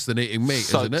that's been worse than eating meat,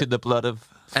 soaked isn't it? in the blood of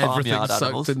Everything's farmyard soaked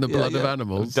animals. in the blood of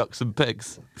animals. Ducks and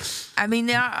pigs. I mean,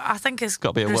 I think it's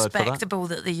Gotta be a word for that. respectable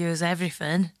that they use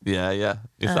everything. Yeah.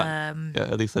 Is that? Yeah,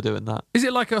 at least they're doing that. Is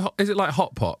it like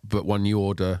hot pot, but when you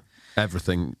order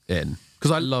everything in?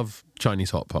 Because I love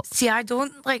Chinese hot pot. See, I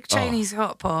don't like Chinese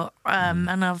hot pot, and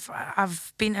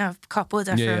I've been to a couple of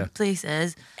different Yeah.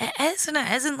 places. It is and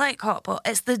it isn't like hot pot.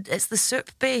 It's the soup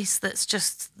base that's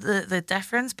just the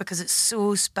difference, because it's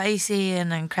so spicy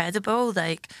and incredible.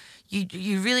 Like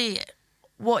you really,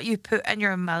 what you put in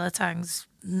your Malatangs,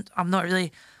 I'm not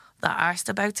really that arsed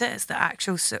about it. It's the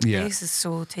actual soup Yeah. base is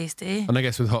so tasty. And I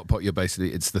guess with hot pot,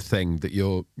 it's the thing that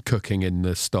you're cooking in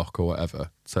the stock or whatever.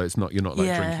 So you're not like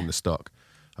Yeah. drinking the stock.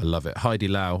 I love it. Heidi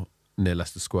Lau near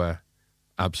Leicester Square,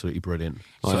 absolutely brilliant.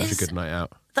 Such a Is good night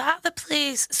out. that the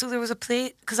place? So there was a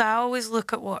place, because I always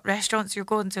look at what restaurants you're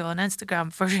going to on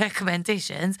Instagram for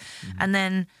recommendations, and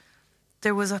then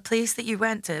there was a place that you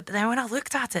went to, but then when I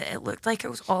looked at it, it looked like it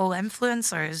was all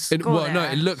influencers. It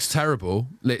looks terrible.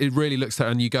 It really looks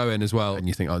terrible. And you go in as well and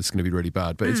you think, oh, this is going to be really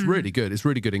bad. But it's really good. It's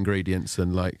really good ingredients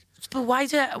and like... But why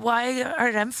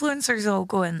are influencers all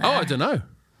going there? Oh, I don't know.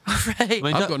 Right. I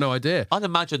mean, I've got no idea. I'd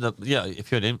imagine that,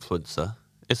 if you're an influencer,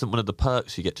 isn't one of the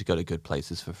perks you get to go to good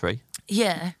places for free?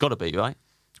 Yeah. Got to be, right?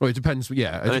 Well, it depends.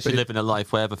 Yeah. Unless you're It- living a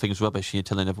life where everything's rubbish and you're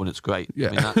telling everyone it's great. Yeah.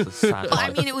 I mean, that's a sad But I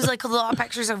life. mean, it was like a lot of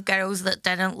pictures of girls that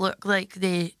didn't look like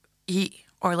they eat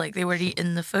or like they were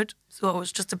eating the food. So it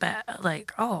was just a bit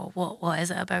like, oh, what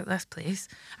is it about this place?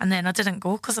 And then I didn't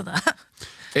go because of that.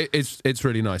 it's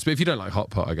really nice. But if you don't like hot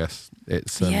pot, I guess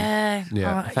it's... Yeah.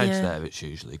 yeah. If Ed's there, it's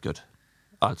usually good,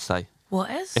 I'd say.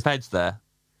 What is? If Ed's there,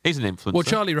 he's an influencer. Well,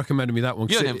 Charlie recommended me that one.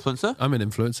 'cause You're an influencer. I'm an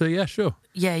influencer, yeah, sure.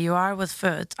 Yeah, you are with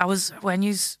food. When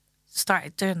you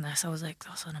started doing this, I was like,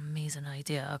 that's an amazing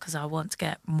idea, because I want to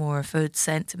get more food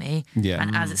sent to me. Yeah.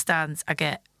 And as it stands, I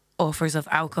get offers of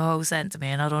alcohol sent to me,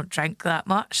 and I don't drink that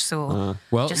much. So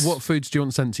Well, just what foods do you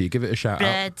want sent to you? Give it a shout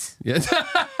bread. out. Yeah.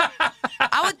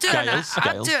 I would do Scales, I'd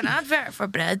scales. do an advert for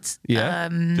bread. Yeah.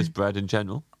 Just bread in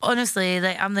general. Honestly,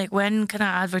 I'm like, when can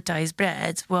I advertise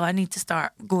bread? Well, I need to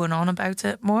start going on about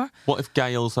it more. What if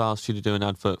Gales asked you to do an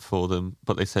advert for them,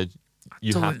 but they said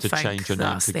you Don't have to think change your name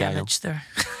that's to the Gail? image there.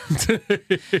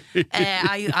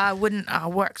 I wouldn't. I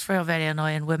worked for a very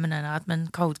annoying woman in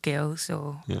admin called Gail,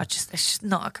 so Yeah. it's just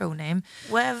not a cool name.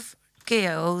 With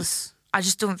Gail's, I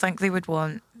just don't think they would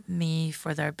want me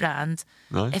for their brand.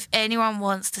 No? If anyone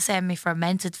wants to send me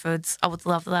fermented foods, I would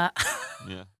love that.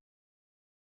 Yeah.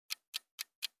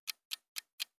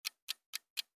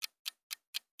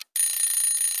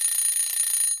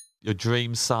 Your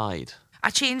dream side. I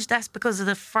changed this because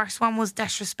the first one was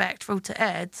disrespectful to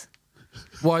Ed.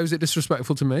 Why was it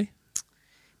disrespectful to me?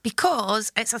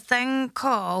 Because it's a thing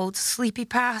called sleepy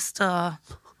pasta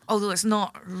although it's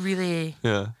not really.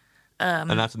 Yeah.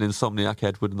 And as an insomniac,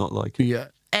 Ed would not like it. Yeah.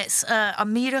 It's a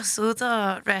Mira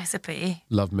soda recipe.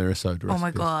 Love Mirror Soda. Oh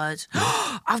my recipes.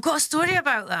 God. I've got a story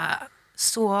about that.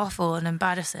 So awful and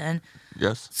embarrassing.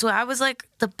 Yes. So I was like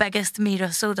the biggest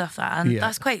Mira soda fan. Yeah.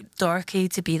 That's quite dorky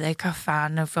to be like a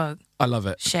fan of a I love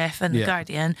it. chef in The Yeah.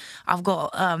 Guardian. I've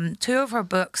got 2 of her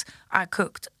books. I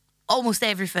cooked almost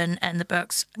everything in the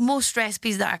books. Most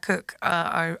recipes that I cook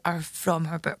are from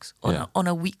her books on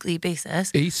a weekly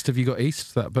basis. East, have you got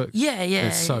East, that book? Yeah.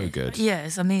 It's so good. Yeah,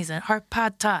 it's amazing. Her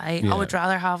pad thai, Yeah. I would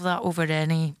rather have that over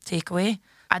any takeaway.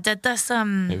 I did this Here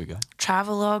we go.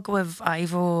 travelogue with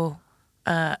Ivo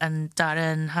and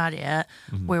Darren and Harriet,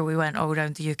 Mm-hmm. where we went all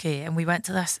around the UK, and we went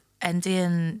to this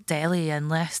Indian deli in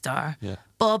Leicester. Yeah.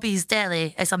 Bobby's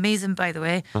Deli. It's amazing, by the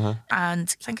way. Uh-huh.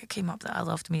 And I think it came up that I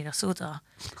loved Mira soda,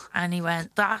 and he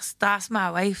went, "That's my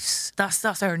wife's.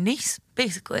 That's our niece,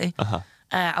 basically.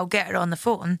 I'll get her on the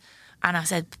phone." And I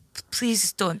said,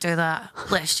 "Please don't do that.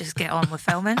 Let's just get on with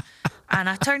filming." And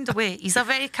I turned away. He's a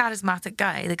very charismatic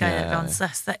guy, the guy that runs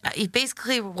this. He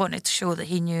basically wanted to show that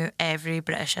he knew every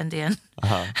British Indian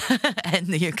in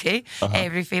the UK,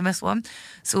 every famous one.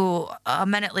 So a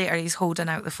minute later, he's holding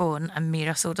out the phone and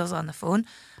Mira Soda's on the phone.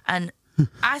 And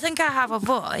I think I have a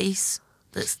voice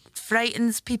that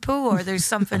frightens people, or there's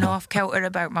something off kilter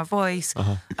about my voice.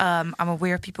 I'm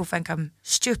aware people think I'm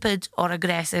stupid or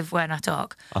aggressive when I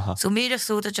talk. So Mira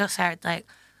Soda just heard like,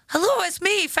 "Hello, it's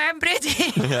me, Fern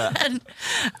Brady." And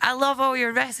I love all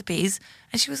your recipes.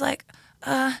 And she was like,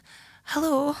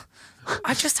 "Hello,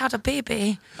 I just had a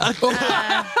baby.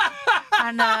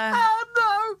 And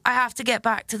I have to get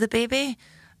back to the baby."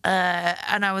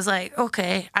 And I was like,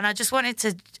 okay. And I just wanted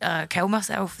to kill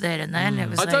myself there and then. It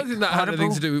was I don't think that had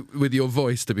anything to horrible. do with your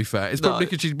voice, to be fair. It's probably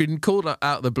because she's been called out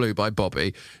of the blue by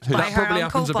Bobby. By That her probably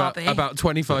Uncle happens Bobby. about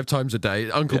 25 times a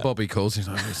day. Uncle Bobby calls. He's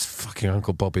like, "It's fucking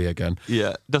Uncle Bobby again."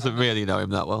 Yeah. Doesn't really know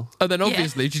him that well. And then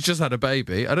obviously she's just had a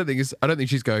baby. I don't think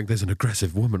she's going, "There's an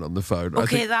aggressive woman on the phone." I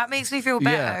Okay, think, that makes me feel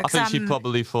better. Yeah. I 'cause think she I'm-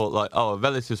 probably thought like, oh, a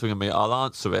relative's ringing me. I'll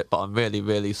answer it, but I'm really,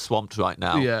 really swamped right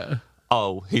now. yeah.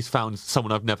 Oh, he's found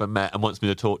someone I've never met and wants me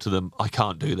to talk to them. I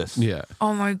can't do this. Yeah.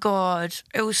 Oh my God.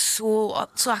 It was so I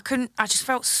just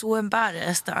felt so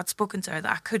embarrassed that I'd spoken to her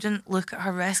that I couldn't look at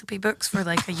her recipe books for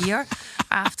like a year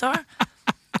after.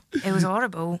 It was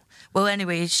horrible. Well,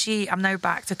 anyway, I'm now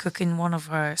back to cooking one of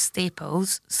her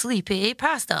staples, sleepy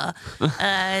pasta.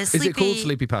 Is it called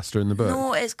Sleepy Pasta in the book?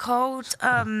 No, it's called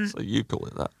So you call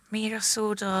it that. Mira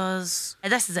Soda's.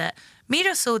 This is it.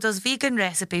 Mira Soda's vegan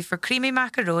recipe for creamy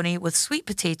macaroni with sweet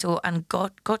potato and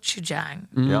gochujang.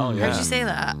 Yeah, oh, yeah. How'd you say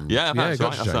that? Yeah, that's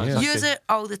right. gochujang, That's right. yeah. Use it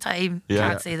all the time. Yeah.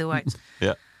 Can't say the words.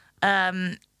 Yeah.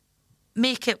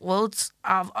 Make it loads.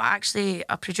 I've actually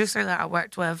a producer that I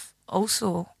worked with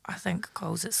also, I think,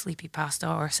 calls it sleepy pasta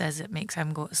or says it makes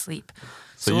him go to sleep.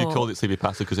 So you call it sleepy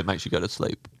pasta because it makes you go to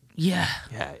sleep. Yeah.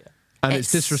 Yeah, yeah. And it's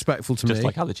It's disrespectful to Just me.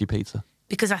 like allergy pizza.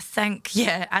 Because I think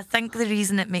the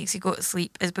reason it makes you go to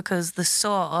sleep is because the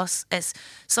sauce, it's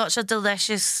such a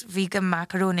delicious vegan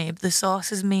macaroni. The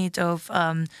sauce is made of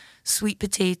sweet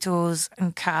potatoes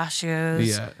and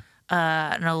cashews. Yeah.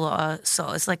 And a lot of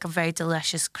sauce. It's like a very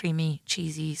delicious, creamy,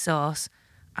 cheesy sauce.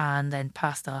 And then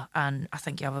pasta. And I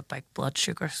think you have a big blood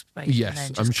sugar spike. and Yes,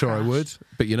 then I'm just sure I crash. would.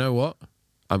 But you know what?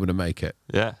 I'm going to make it.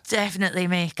 Yeah. Definitely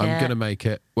make it. I'm going to make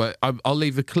it. Well, I'll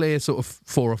leave a clear sort of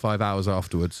 4 or 5 hours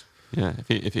afterwards. Yeah,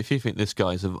 if you think this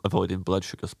guy's avoiding blood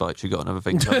sugar spikes, you've got another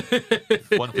thing coming.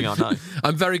 One thing I know.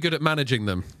 I'm very good at managing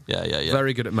them. Yeah.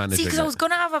 Very good at managing See, because I was it. going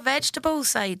to have a vegetable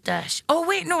side dish. Oh,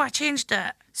 wait, no, I changed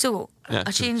it. So Yeah,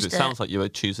 I changed it sounds like you were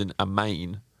choosing a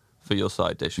main for your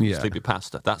side dish, Yeah. sleepy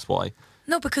pasta. That's why.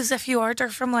 No, because if you order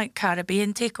from like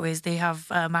Caribbean takeaways, they have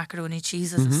macaroni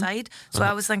cheese as a side. So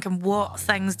I was thinking, what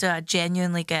things do I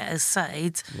genuinely get as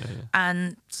sides?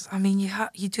 And I mean,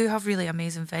 you do have really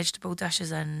amazing vegetable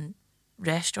dishes in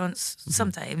restaurants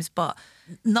sometimes, but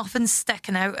nothing's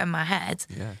sticking out in my head.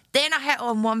 Yeah. Then I hit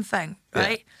on one thing,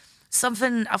 right?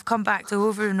 Something I've come back to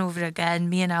over and over again.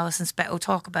 Me and Alison Spittle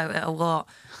talk about it a lot.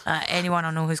 Anyone I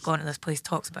know who's gone to this place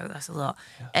talks about this a lot.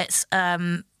 It's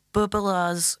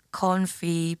Bubala's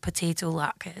confit potato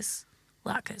latkes.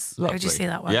 Latkes. How would you say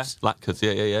that word? Yeah, latkes.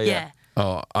 Yeah. Yeah.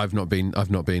 Oh, I've not been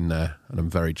there, and I'm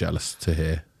very jealous to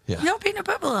hear. You've not been a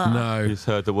Bubala? No. Who's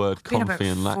heard the word Been about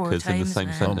confit and 4 latkes in the times same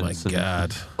now. Oh my sentence? and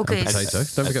god. Okay, And potato.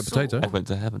 Don't forget so- potato. Ed went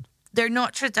to heaven. They're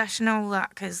not traditional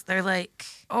latkes. They're like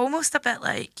almost a bit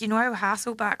like, you know how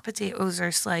Hasselback potatoes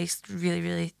are sliced really,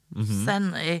 really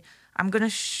thinly? I'm going to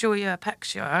show you a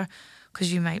picture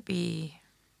because you might be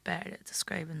better at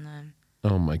describing them.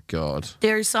 Oh my god.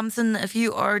 There's something that if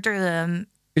you order them,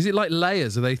 Is it like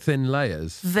layers? Are they thin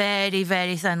layers? Very,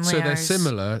 very thin layers. So they're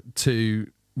similar to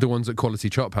the ones at Quality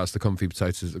Chop House, the comfy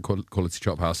potatoes at Quality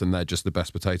Chop House, and they're just the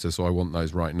best potatoes, so I want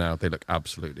those right now. They look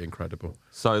absolutely incredible.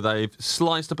 So they've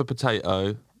sliced up a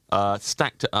potato,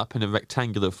 stacked it up in a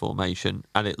rectangular formation,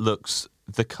 and it looks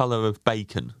the colour of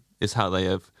bacon is how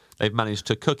they've managed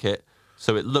to cook it,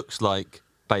 so it looks like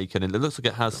bacon, and it looks like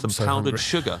it has some so powdered hungry.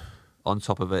 sugar on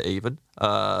top of it even.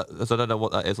 So I don't know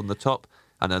what that is on the top,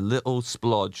 and a little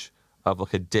splodge of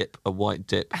like a white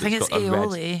dip. I think that's it's got a red-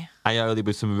 aioli. aioli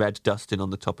with some red dusting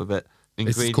on the top of it.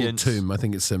 It's called Ingredients: Tomb. I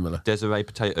think it's similar. Desiree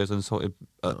potatoes and salted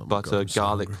my butter, God, I'm so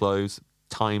garlic hungry. cloves,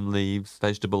 thyme leaves,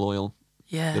 vegetable oil.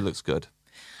 Yeah. It looks good.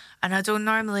 And I don't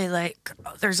normally like,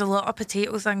 there's a lot of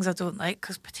potato things I don't like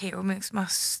because potato makes my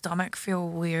stomach feel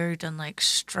weird and like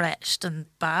stretched and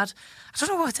bad. I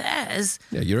don't know what it is.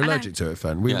 Yeah, you're And allergic to it,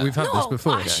 Fen. Yeah. We've had this No,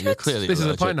 before. I Yeah, should- you're clearly This is a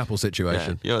allergic. pineapple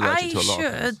situation. Yeah, you're allergic I to a lot of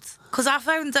should, things. because I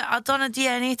found that I'd done a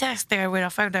DNA test there where I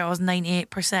found out I was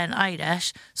 98%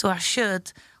 Irish, so I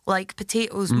should like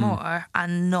potatoes more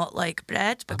and not like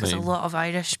bread because mean, a lot of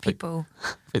Irish people,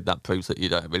 I think that proves that you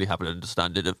don't really have an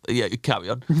understanding of. Yeah, you carry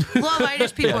on. a lot of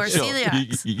Irish people are Sure.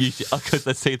 celiacs. Because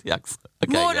they're celiacs.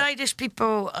 Okay, More yeah. Irish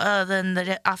people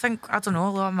than I think, I don't know,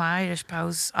 a lot of my Irish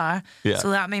pals are. Yeah.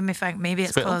 So that made me think maybe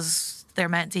it's Spit on. because they're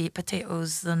meant to eat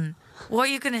potatoes. Then what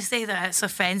are you going to say, that it's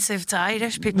offensive to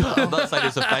Irish people? I'm not saying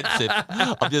it's offensive.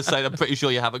 I'm just saying I'm pretty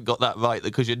sure you haven't got that right. That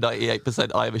because you're 98%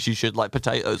 Irish, you should like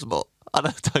potatoes more. And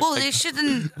I don't Well, think- they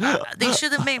shouldn't. They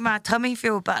shouldn't make my tummy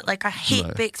feel bad. Like I hate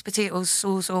No. baked potatoes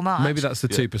so much. Maybe that's the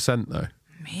 2% though.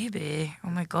 Maybe. Oh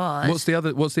my god. What's the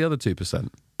other 2%?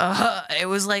 It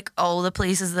was like all the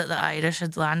places that the Irish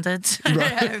had landed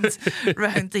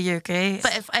around the UK.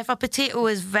 But if a potato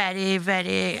is very,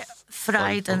 very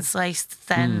fried and sliced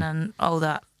thin and all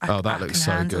that, I That looks can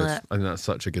so handle good. it. I think that's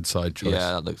such a good side choice.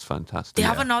 Yeah, that looks fantastic. They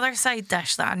have Yeah. another side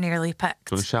dish that I nearly picked.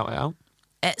 Do you want to shout it out?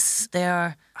 It's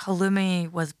their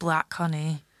halloumi with black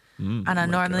honey. And I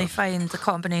normally find the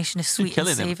combination of sweet and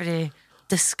killing him. savoury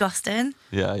disgusting.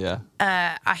 Yeah,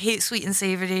 yeah. I hate sweet and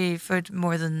savoury food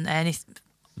more than anything.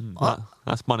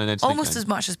 That's mine and Ed's Almost nickname. as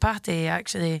much as patty,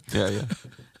 actually. Yeah,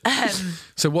 yeah.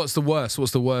 So what's the worst?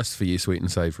 What's the worst for you, sweet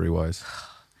and savoury wise?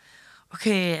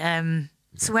 Okay,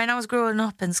 so when I was growing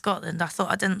up in Scotland, I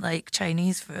thought I didn't like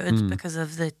Chinese food Hmm. because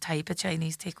of the type of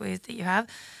Chinese takeaways that you have.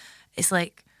 It's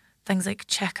like things like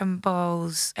chicken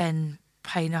balls and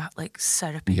pineapple, like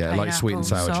syrupy Yeah, like sweet and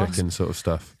sour pineapple sauce. chicken sort of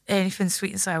stuff. Anything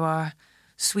sweet and sour.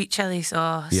 Sweet chili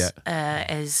sauce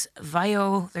is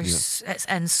vile. It's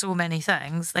in so many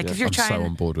things. Like if you're I'm trying, so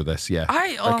on board with this. Yeah,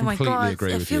 oh my completely god,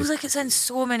 agree it with feels you. like it's in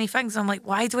so many things. I'm like,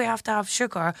 why do we have to have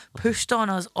sugar pushed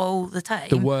on us all the time?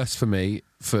 The worst for me,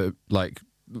 for like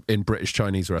in British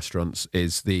Chinese restaurants,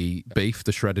 is the beef,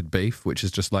 the shredded beef, which is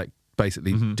just like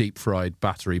basically deep fried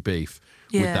battery beef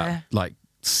with Yeah. that like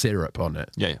syrup on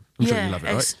it. Yeah, yeah. I'm sure you love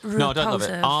it, it's right? No, I don't love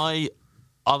it. repulsive.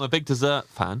 I'm a big dessert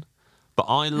fan, but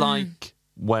I like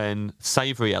when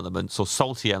savoury elements or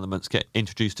salty elements get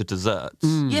introduced to desserts.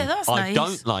 Yeah, that's I nice.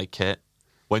 don't like it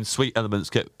when sweet elements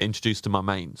get introduced to my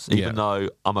mains, even Yeah. though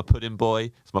I'm a pudding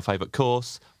boy. It's my favourite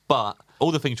course. But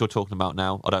all the things you're talking about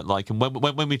now, I don't like. And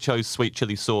when we chose sweet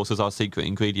chili sauce as our secret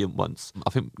ingredient once, I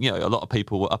think, a lot of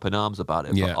people were up in arms about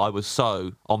it. Yeah. But I was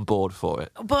so on board for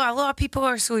it. But a lot of people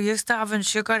are so used to having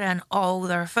sugar in all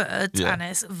their food, Yeah. and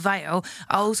it's vile.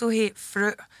 I also hate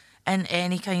fruit in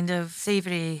any kind of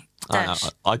savoury dish.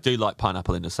 I do like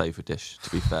pineapple in a savoury dish, to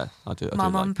be fair. I do. My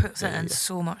do mum like, puts it yeah, in yeah.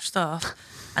 so much stuff,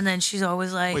 and then she's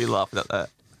always like, What are you laughing at that?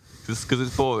 Because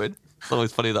it's boring. It's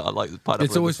always funny that I like pineapple.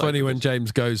 It's in always the funny savoury when dish.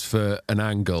 James goes for an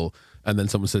angle and then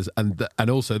someone says, and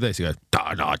also this, you go,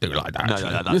 no, I do like that. No,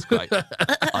 actually." that's great.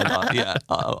 Yeah.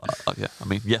 I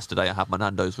mean, yesterday I had my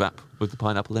Nando's wrap with the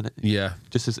pineapple in it. Yeah.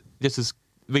 Just as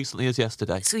recently as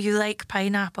yesterday. so you like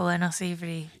pineapple in a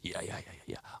savoury? Yeah.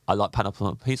 I like pineapple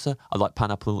on pizza. I like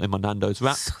pineapple in my Nando's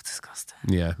wrap. So disgusting.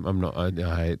 Yeah,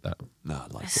 I hate that. No, I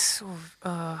like It's it.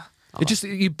 so. It just,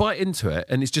 you bite into it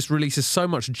and it just releases so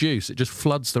much juice, it just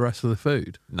floods the rest of the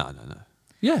food. No.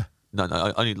 Yeah. No,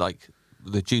 I only like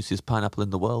the juiciest pineapple in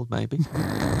the world, maybe.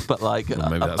 But like, Well,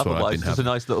 maybe that's what I've otherwise, been just a having.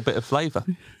 nice little bit of flavour.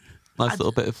 Nice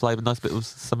little bit of flavour. Nice bit of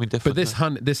something But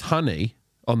different. this honey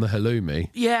on the halloumi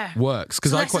Yeah. works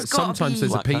because So I this quite has gotta sometimes be-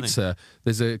 there's a Black honey. pizza.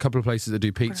 There's a couple of places that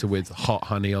do pizza with hot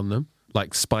honey on them,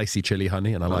 like spicy chili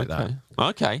honey, and I like that.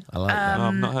 Okay. I like that.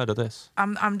 I've not heard of this.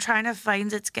 I'm trying to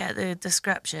find it to get the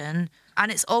description,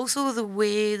 and it's also the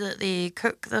way that they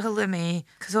cook the halloumi.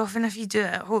 Because often, if you do it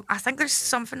at home, I think there's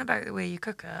something about the way you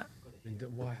cook it.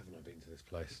 Why haven't I been to this this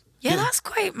place. Yeah, that's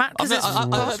quite mad because it's I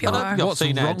don't popular. think I've What's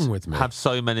seen wrong Ed with me? have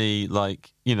so many,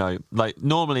 like, you know, like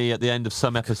normally at the end of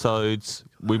some episodes,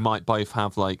 we might both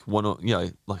have like one or, you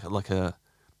know, like a,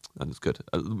 that's good.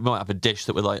 We might have a dish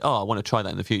that we're like, oh, I want to try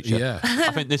that in the future. Yeah.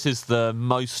 I think this is the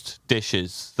most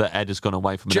dishes that Ed has gone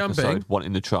away from an Jumping. episode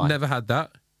wanting to try. Never had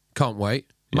that. Can't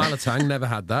wait. Malatang, never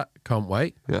had that. Can't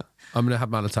wait. Yeah. I'm going to have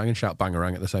Malatang and shout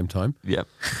Bangarang at the same time. Yeah.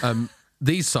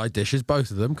 These side dishes,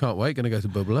 both of them, can't wait. Going to go to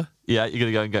Bubbler. Yeah, you're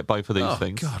going to go and get both of these Oh,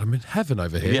 things. God, I'm in heaven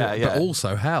over here. Yeah, yeah. But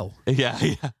also hell. Yeah,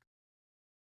 yeah.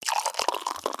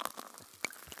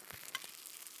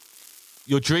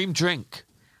 Your dream drink.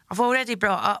 I've already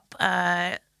brought up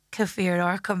kefir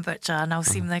or kombucha, and I'll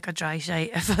seem like a dry shite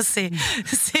if I say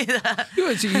that.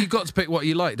 You got to pick what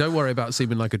you like. Don't worry about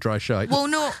seeming like a dry shite. Well,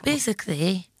 no,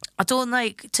 basically, I don't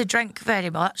like to drink very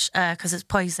much because it's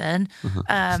poison.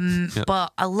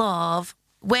 But I love,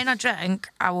 when I drink,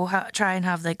 I will try and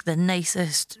have like the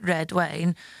nicest red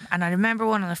wine. And I remember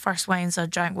one of the first wines I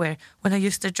drank when I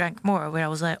used to drink more, where I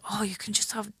was like, oh, you can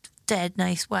just have dead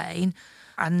nice wine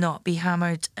and not be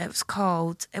hammered. It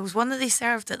was one that they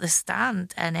served at the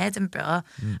Stand in Edinburgh,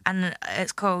 and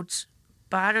it's called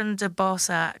Baron de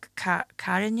Bossac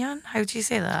Carignan. How do you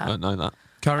say that? I don't know that.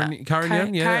 Carignan,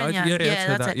 Carignan. yeah,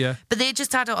 that's that, it. yeah. But they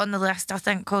just had it on the list, I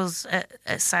think, because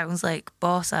it sounds like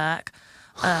Bossac.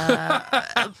 But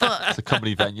It's a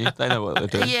comedy venue. They know what they're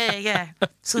doing. yeah.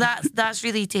 So that's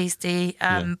really tasty.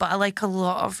 But I like a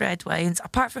lot of red wines.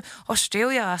 Apart from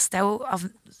Australia,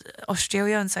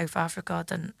 Australia and South Africa, I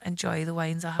didn't enjoy the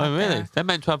wines I had. Oh, really? there. They're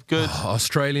meant to have good.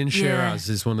 Australian Shiraz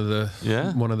is one of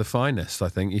the finest, I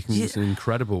think. You can get some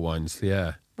incredible wines,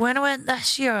 yeah. When I went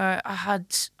this year, I had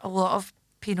a lot of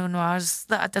Pinot Noirs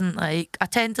that I didn't like. I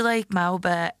tend to like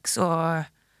Malbecs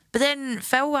but then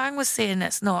Phil Wang was saying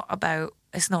it's not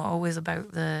always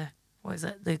about the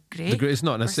grape. It's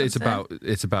not or necessarily.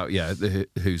 It's about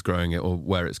who's growing it or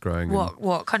where it's growing.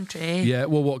 What country? Yeah,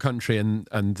 well, what country and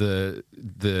the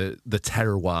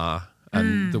terroir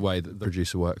and the way that the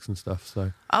producer works and stuff.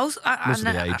 So most of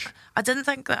the age. I didn't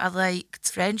think that I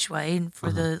liked French wine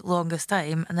for the longest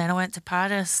time, and then I went to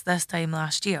Paris this time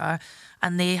last year,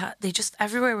 and they just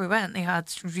everywhere we went they had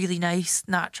really nice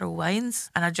natural wines,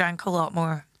 and I drank a lot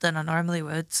more than I normally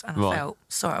would, and I felt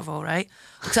sort of all right.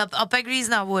 Because a big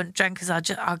reason I won't drink is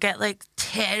I'll get like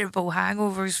terrible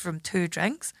hangovers from 2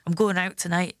 drinks. I'm going out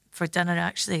tonight for dinner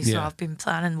actually, so I've been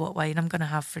planning what wine I'm going to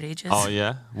have for ages. Oh,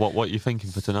 yeah? What are you thinking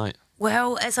for tonight?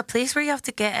 Well, it's a place where you have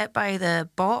to get it by the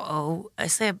bottle.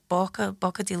 It's a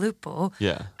Bocca di Lupo.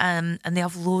 Yeah. And they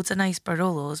have loads of nice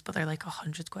Barolos, but they're like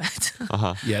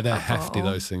 £100. Yeah, they're hefty,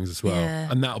 those things as well. Yeah.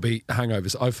 And that'll be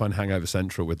hangovers. I find Hangover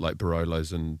Central with like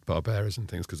Barolos and Barberas and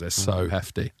things because they're so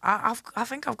hefty. I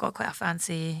think I've got quite a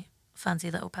fancy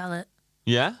little palate.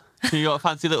 Yeah? You got a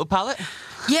fancy little palate?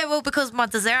 Yeah, well, because my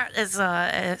dessert is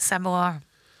similar.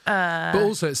 But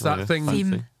also it's that thing,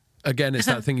 fancy. again, it's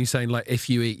that thing you're saying, like, if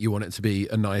you eat, you want it to be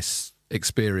a nice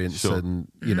experience, Sure. and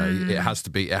you know it has to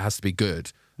be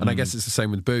good. And I guess it's the same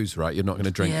with booze, right? You're not going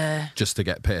to drink just to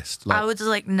get pissed. I would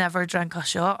like never drink a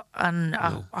shot, and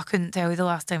I couldn't tell you the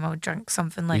last time I would drink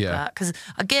something like that. Because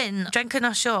again, drinking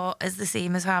a shot is the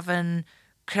same as having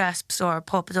crisps or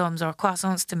poppadoms or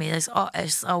croissants to me. It's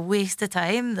a waste of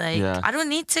time. Like I don't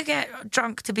need to get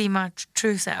drunk to be my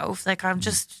true self. Like I'm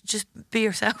just be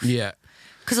yourself. Yeah.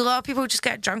 Because a lot of people just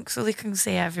get drunk so they can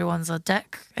say everyone's a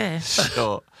dick.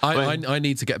 Sure. I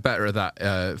need to get better at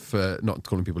that for not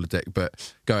calling people a dick,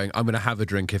 but going, I'm going to have a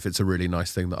drink if it's a really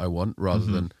nice thing that I want, rather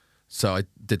than. So I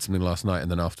did something last night, and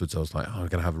then afterwards I was like, I'm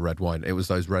going to have a red wine. It was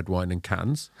those red wine in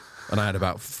cans, and I had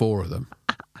about 4 of them.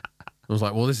 I was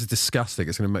like, well, this is disgusting.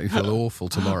 It's going to make me feel awhile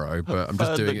tomorrow, but I'm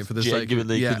just doing it for the sake of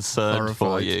genuinely concerned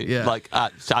for you. Yeah. Like,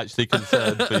 actually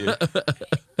concerned for you.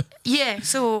 Yeah,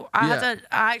 so I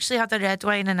actually had a red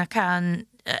wine in a can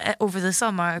over the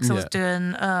summer because I was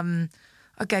doing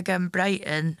a gig in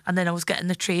Brighton, and then I was getting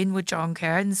the train with John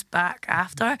Cairns back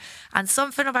after, and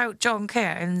something about John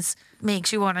Cairns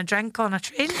makes you want to drink on a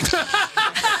train.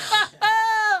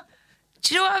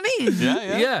 Do you know what I mean?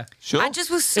 Yeah. Sure. I just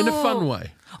was so In a fun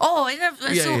way. Oh, I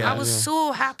was yeah.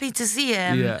 so happy to see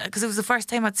him because it was the first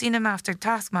time I'd seen him after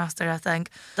Taskmaster, I think,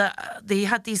 that they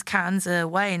had these cans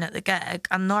of wine at the gig.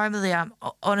 And normally, I'm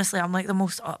like the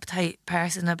most uptight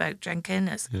person about drinking.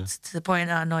 It's to the point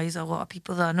that annoys a lot of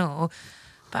people that I know.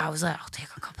 But I was like, I'll take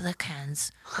a couple of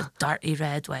cans of dirty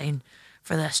red wine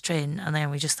for this train. And then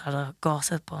we just had a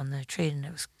gossip on the train.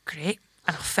 It was great.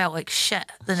 And I felt like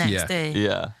shit the next day.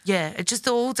 Yeah. Yeah, it's just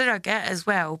the older I get as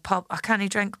well. I can't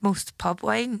drink most pub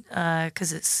wine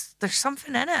because there's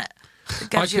something in it. It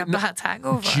gives you a could bad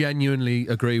hangover. genuinely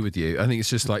agree with you. I think it's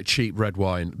just like cheap red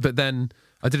wine. But then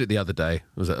I did it the other day. I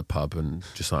was at a pub and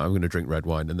just like, I'm going to drink red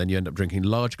wine. And then you end up drinking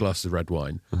large glasses of red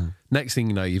wine. Next thing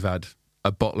you know, you've had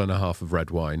a bottle and a half of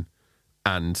red wine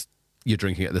and you're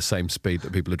drinking at the same speed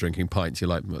that people are drinking pints. You're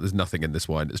like, well, there's nothing in this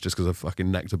wine. It's just because I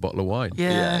fucking necked a bottle of wine.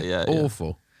 Yeah.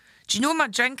 Awful. Do you know my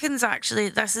drinking's actually,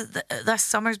 this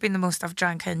summer's been the most I've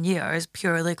drank in years,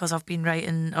 purely because I've been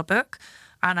writing a book.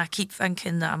 And I keep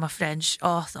thinking that I'm a French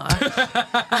author.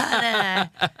 And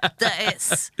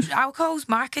that alcohol's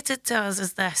marketed to us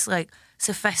as this like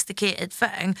sophisticated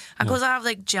thing. And because I have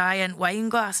like giant wine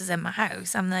glasses in my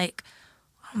house, I'm like,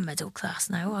 I'm middle class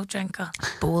now. I'll drink a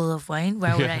bowl of wine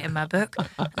while writing my book.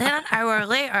 And then an hour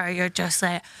later, you're just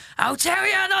like, I'll tell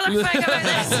you another thing about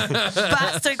this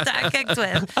bastard that I kicked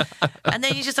with. And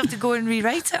then you just have to go and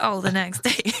rewrite it all the next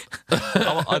day.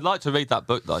 I'd like to read that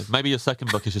book though. Maybe your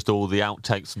second book is just all the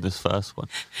outtakes from this first one.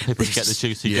 People can get the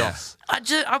juicy goss.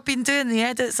 I've been doing the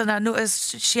edits and I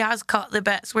noticed she has cut the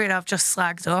bits where I've just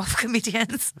slagged off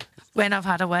comedians when I've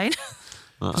had a wine.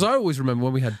 Because I always remember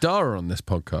when we had Dara on this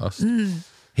podcast,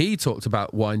 he talked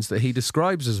about wines that he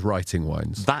describes as writing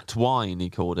wines. That wine, he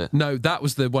called it. No, that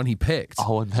was the one he picked.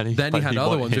 Oh, and then he had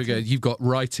other ones where you've got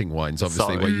writing wines,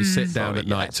 obviously, where you sit down at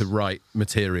night to write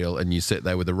material and you sit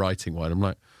there with a writing wine. I'm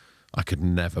like, I could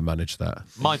never manage that.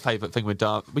 My favourite thing with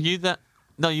Dara, were you that?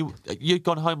 No, you'd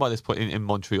gone home by this point in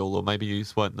Montreal, or maybe you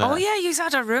just weren't there. Oh yeah, you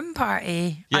had a room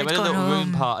party. Yeah, we had a little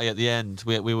room party at the end.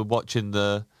 We were watching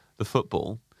the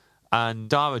football, and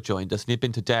Dara joined us, and he'd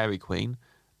been to Dairy Queen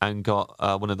and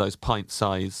got one of those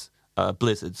pint-size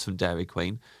blizzards from Dairy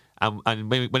Queen. And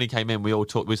when he came in, we all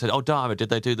talked. We said, "Oh, Dara, did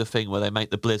they do the thing where they make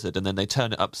the blizzard and then they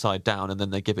turn it upside down and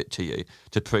then they give it to you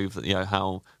to prove that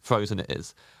how frozen it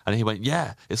is?" And he went,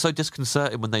 "Yeah, it's so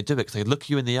disconcerting when they do it because they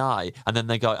look you in the eye and then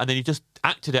they go." And then he just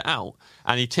acted it out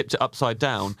and he tipped it upside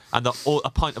down and a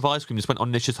pint of ice cream just went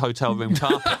on Nish's hotel room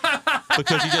carpet.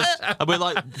 Because and we're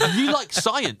like, you like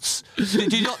science?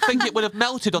 Do you not think it would have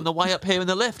melted on the way up here in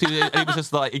the lift? And he was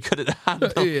just like, he couldn't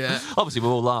handle. Yeah. Obviously, we're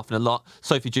all laughing a lot.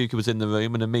 Sophie Duker was in the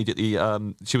room, and immediately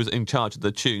she was in charge of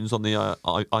the tunes on the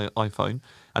iPhone,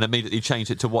 and immediately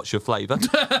changed it to "What's Your Flavour?"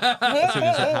 As soon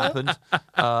as it happened,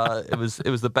 it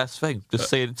was the best thing. Just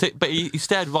seeing it. But he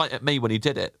stared right at me when he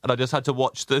did it, and I just had to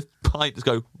watch the pint just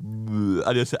go and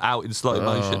just out in slow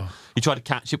motion. He tried to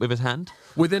catch it with his hand.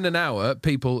 Within an hour,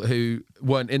 people who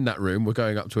weren't in that room were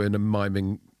going up to him and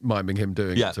miming him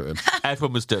doing it to him.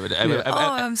 Everyone was doing it.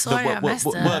 I'm sorry, I missed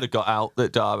it. Word had got out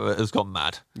that Dara has gone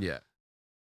mad. Yeah.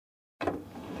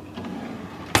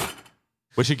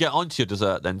 We should get on to your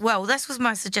dessert then. Well, this was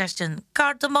my suggestion.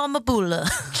 Cardamom boule.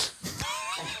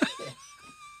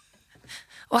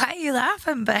 Why are you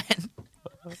laughing, Ben?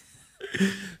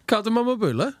 Cardamom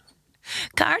boule?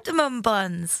 Cardamom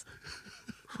buns.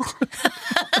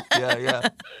 Yeah.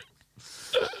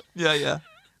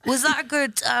 Was that a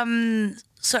good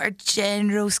sort of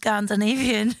general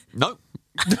Scandinavian? No.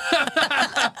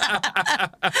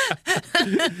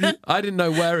 I didn't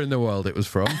know where in the world it was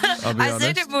from, I'll be honest. I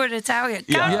said it more Italian.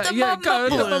 Yeah. Cardamom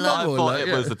boule. I thought it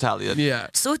was Italian. Yeah.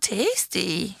 So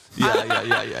tasty.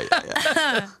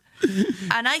 Yeah.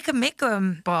 And I can make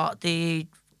them, but they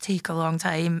take a long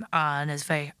time and it's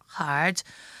very hard.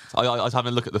 I was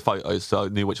having a look at the photos, so I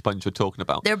knew which buns you were talking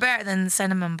about. They're better than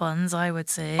cinnamon buns, I would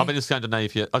say. I've been in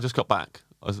Scandinavia. I just got back.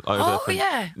 I was over there for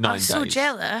 9 I'm days. so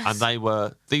jealous. And they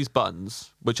were these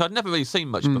buns, which I'd never really seen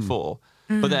much before,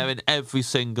 but they're in every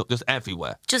single, just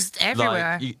everywhere. Just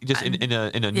everywhere. Like, just in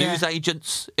a news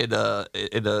agents, in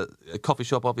a coffee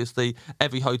shop, obviously,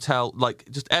 every hotel,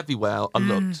 like just everywhere I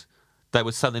looked, they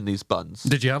were selling these buns.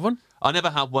 Did you have one? I never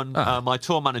had one. My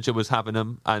tour manager was having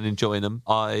them and enjoying them.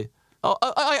 I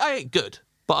ate good,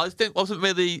 but I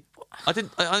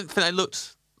didn't think they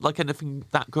looked like anything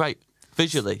that great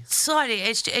visually. Sorry,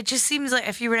 it just seems like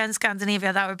if you were in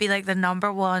Scandinavia, that would be like the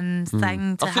number one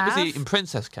thing to I think have. it was eating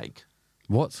princess cake.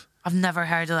 What? I've never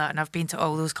heard of that, and I've been to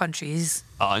all those countries.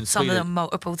 In some Sweden, of them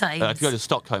multiple times. If you go to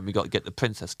Stockholm, you got to get the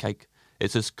princess cake.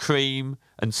 It's just cream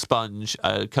and sponge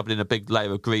covered in a big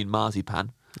layer of green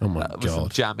marzipan. Oh my with some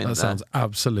God. jam in that there. sounds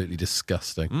absolutely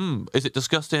disgusting. Is it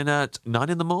disgusting at 9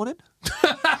 in the morning?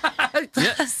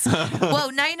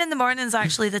 Well, 9 in the morning is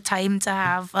actually the time to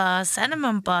have a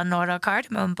cinnamon bun or a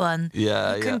cardamom bun.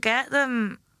 Yeah, You can get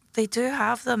them. They do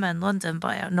have them in London,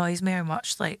 but it annoys me how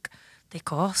much they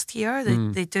cost here.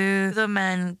 They do them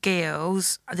in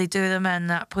Gales. They do them in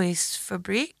that place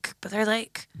Fabrique, but they're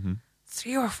like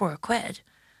 3 or 4 quid.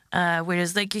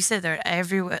 Whereas, like you said, they're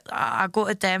everywhere. I go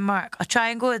to Denmark. I try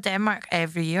and go to Denmark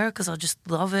every year because I just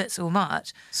love it so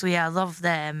much. So yeah, I love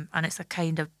them, and it's a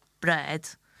kind of bread.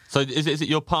 So is it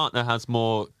your partner has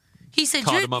more He said,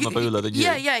 cardamom abula than you?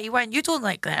 Yeah. He went, you don't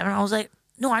like them. And I was like,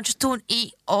 no, I just don't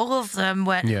eat all of them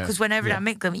because whenever I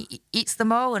make them, he eats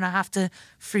them all, and I have to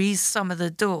freeze some of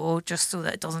the dough just so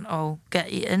that it doesn't all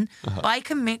get eaten. But I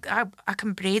can I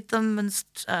can braid them and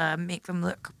make them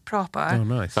look proper. Oh,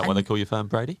 nice. Is that why they call you Fern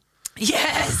Brady?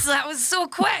 Yes, that was so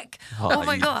quick. Oh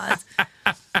my God.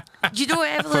 You know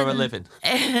Evelyn? For a living.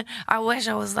 I wish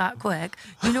I was that quick.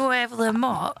 You know Evelyn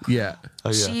Mock? Yeah.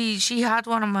 Oh, yeah. She had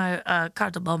one of my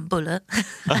cardamom bullet.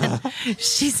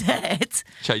 She said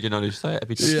Change your knowledge, say it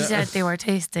every time. she said they were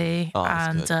tasty Oh,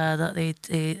 that's and good.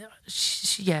 that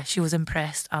she was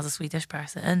impressed as a Swedish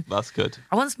person. That's good.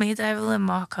 I once made Evelyn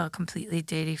Mock a completely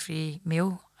dairy-free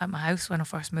meal at my house when I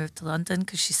first moved to London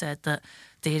because she said that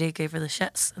dairy gave her the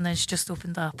shits, and then she just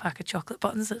opened a pack of chocolate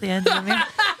buttons at the end of the meal.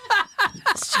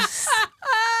 It's just...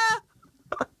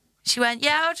 She went,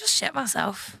 yeah, I'll just shit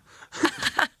myself.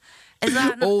 Is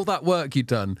that not... All that work you'd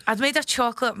done. I'd made a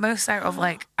chocolate mousse out of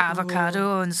like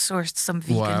avocado and sourced some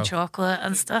vegan Wow. chocolate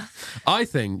and stuff. I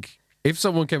think if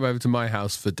someone came over to my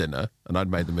house for dinner and I'd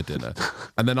made them a dinner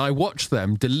and then I watched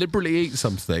them deliberately eat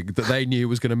something that they knew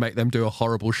was going to make them do a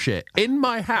horrible shit in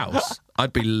my house,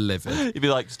 I'd be livid. You'd be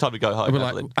like, it's time to go home, I'd be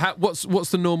Evelyn. like,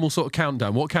 what's the normal sort of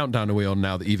countdown? What countdown are we on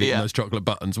now that you've eaten those chocolate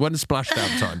buttons? When's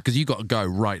splashdown time? Because you got to go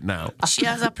right now. She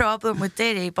has a problem with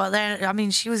dairy, but then, I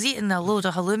mean, she was eating a load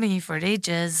of halloumi for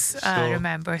ages, I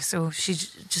remember, so she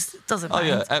just doesn't Oh,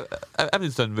 mind. yeah.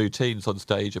 Evelyn's done routines on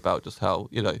stage about just how,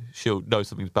 she'll know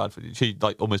something's bad for you. She,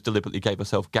 almost deliberately gave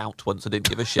herself gout once and didn't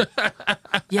give a shit.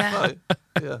 Yeah. Right.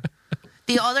 Yeah.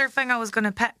 The other thing I was going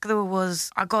to pick, though, was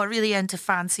I got really into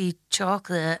fancy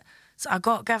chocolate. So I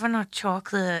got given a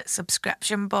chocolate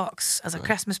subscription box as a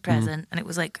Christmas present, and it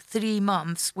was like 3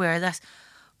 months where this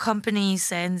company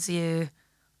sends you,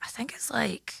 I think it's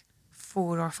like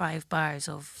 4 or 5 bars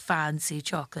of fancy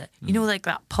chocolate. You know, like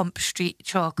that Pump Street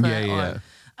chocolate? Yeah.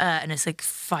 And it's like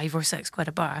 5 or 6 quid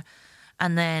a bar.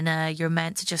 And then you're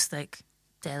meant to just like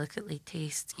delicately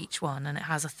taste each one, and it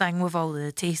has a thing with all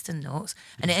the tasting notes,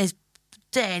 and it is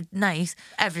dead nice.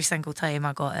 Every single time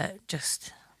I got it,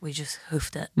 we just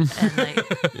hoofed it in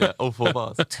like Yeah, all 4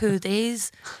 bars. 2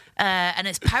 days, and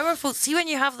it's powerful. See, when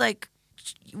you have like,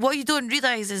 what you don't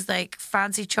realise is like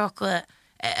fancy chocolate,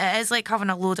 it is like having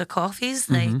a load of coffees,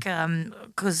 like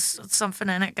because something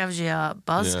in it gives you a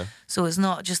buzz. Yeah. So it's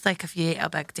not just like if you ate a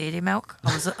big dairy milk.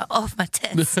 I was off my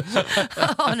tits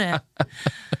on it.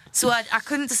 So I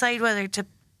couldn't decide whether to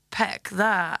pick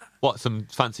that. What, some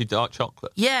fancy dark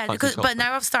chocolate? Yeah, Fancy because, but chocolate.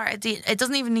 now I've started. It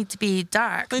doesn't even need to be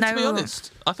dark. I mean, now, to be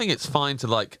honest, I think it's fine to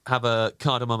like have a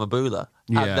cardamom abula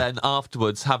Yeah. and then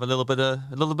afterwards have a little bit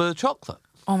of chocolate.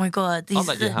 oh my God, I'll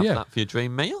let you have Yeah. that for your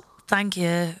dream meal. Thank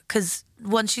you, because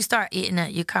once you start eating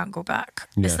it, you can't go back.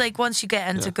 Yeah. It's like once you get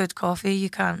into good coffee, you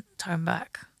can't turn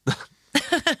back.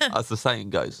 As the saying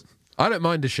goes. I don't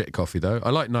mind a shit coffee though. I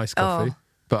like nice coffee,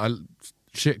 but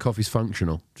shit coffee's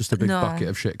functional. Just a big No. bucket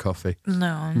of shit coffee.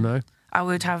 No, No? I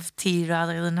would have tea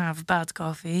rather than have bad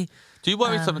coffee. Do you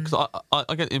worry something? Because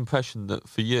I get the impression that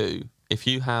for you, if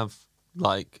you have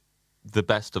like the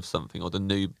best of something or the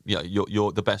new,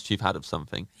 you're the best you've had of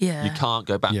something, Yeah. you can't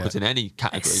go backwards Yeah. in any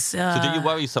category. It's, so do you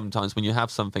worry sometimes when you have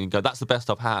something and go, that's the best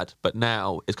I've had, but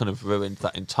now it's kind of ruined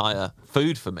that entire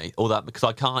food for me, or that because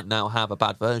I can't now have a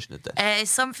bad version of this?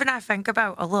 It's something I think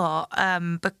about a lot,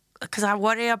 because I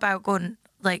worry about going,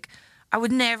 like, I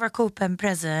would never cope in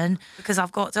prison because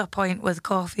I've got to a point with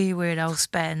coffee where I'll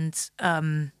spend,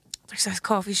 there's this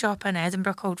coffee shop in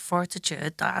Edinburgh called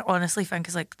Fortitude that I honestly think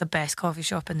is like the best coffee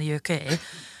shop in the UK.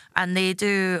 And they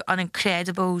do an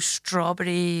incredible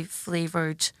strawberry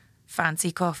flavoured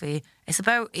fancy coffee. It's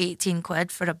about 18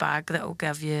 quid for a bag that will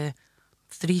give you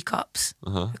 3 cups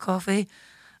of coffee.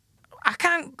 I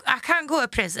can't go to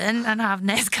prison and have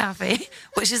Nescafe,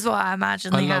 which is what I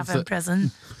imagine they love have in that-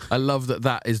 prison. I love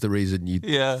that is the reason you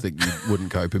Yeah. think you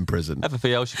wouldn't cope in prison.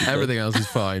 Everything else you can do. Everything else is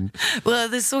fine. Well,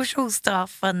 the social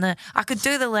stuff and I could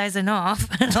do the lesson off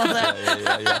and all that.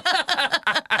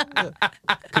 Yeah.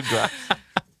 Congrats.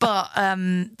 But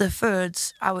the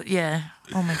foods, I would,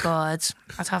 oh my God,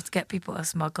 I'd have to get people to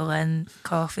smuggle in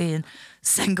coffee and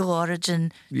single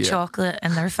origin chocolate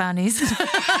in their fannies.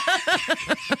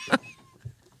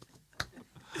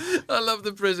 I love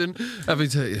the prison.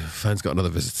 Fan's got another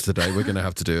visitor today. We're going to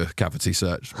have to do a cavity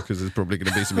search because there's probably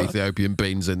going to be some Ethiopian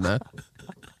beans in there.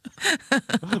 I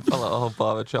like a whole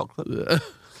bar of chocolate. Let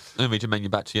me read your menu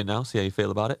back to you now, see how you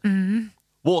feel about it. Mm-hmm.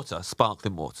 Water,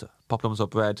 sparkling water. Poplums or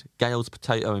bread. Gale's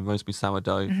potato and rosemary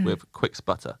sourdough with Quicks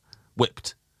butter.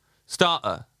 Whipped.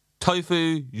 Starter,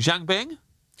 tofu zhangbing. Am I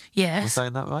Yes.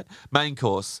 saying that right? Main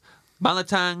course,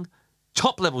 malatang,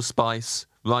 top level spice,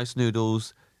 rice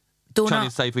noodles, Donut.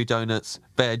 Chinese savoury donuts,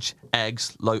 veg,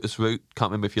 eggs, lotus root. Can't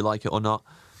remember if you like it or not.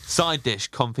 Side dish,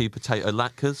 confit potato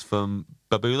latkes from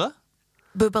Babula.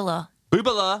 Boobala.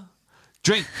 Boobala.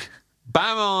 Drink,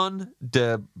 Baron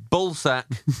de Bullsack,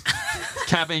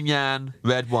 Cavignan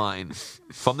red wine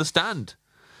from the stand.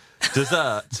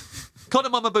 Dessert,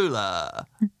 Connemara.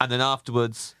 And then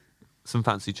afterwards, some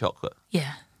fancy chocolate.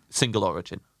 Yeah. Single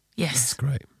origin. Yes.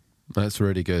 Great. That's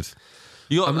really good.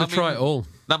 I'm going to try it all.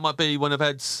 That might be one of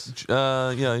Ed's,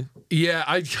 Yeah,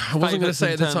 I wasn't going to Favourites say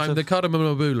in at the terms time, of- the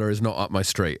cardamom bula is not up my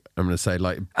street. I'm going to say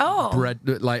like bread,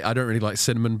 like I don't really like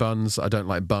cinnamon buns. I don't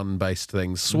like bun-based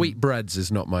things. Sweet breads is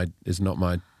not my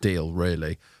deal,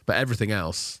 really. But everything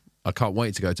else, I can't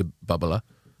wait to go to Bubala.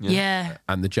 Yeah.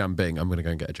 And the jambing, I'm going to go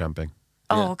and get a jambing.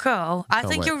 Oh, cool. I Can't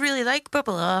think wait. you'll really like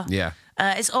Boobala. Yeah.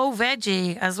 It's all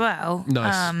veggie as well.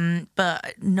 Nice.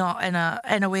 But not in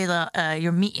a way that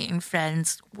your meat eating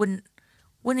friends wouldn't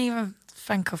even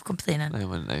think of complaining. I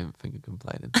wouldn't even think of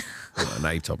complaining. Well, now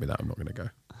you told me that, I'm not going to go.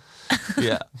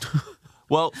 Yeah.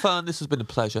 Well, Fern, this has been a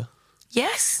pleasure.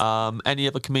 Yes. Any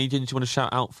other comedians you want to shout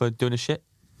out for doing a shit?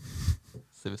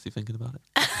 Seriously thinking about it?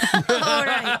 All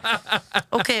right.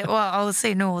 Okay, well, I'll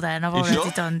say no then. I've You already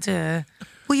sure? done two.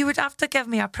 Well, you would have to give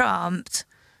me a prompt.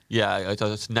 Yeah, I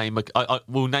just name.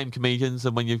 We'll name comedians,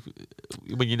 and when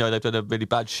you know they've done a really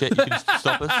bad shit, you can just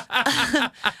stop us.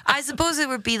 I suppose it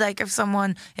would be like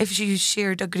if you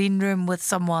shared a green room with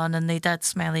someone and they did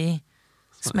smelly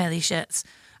shits.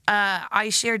 I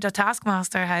shared a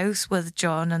Taskmaster house with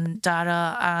John and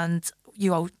Dara, and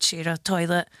you all share a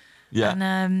toilet. Yeah.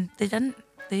 And they didn't.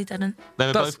 They were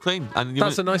That's- both clean, and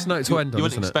that's a nice note to end on, You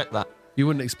wouldn't isn't it? expect that You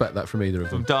wouldn't expect that from either of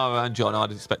from them. Dara and John.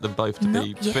 I'd expect them both to No,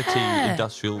 be pretty yeah.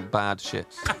 industrial bad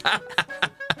shits.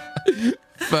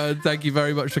 Fern, thank you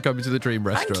very much for coming to the Dream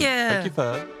Restaurant. Thank you. Thank you,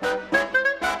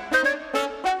 Fern.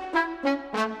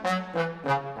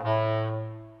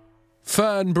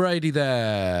 Fern Brady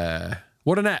there.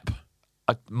 What an ep.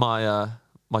 My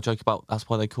joke about that's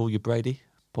why they call you Brady.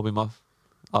 Probably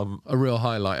I'm A real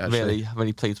highlight, actually.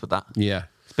 really pleased with that. Yeah.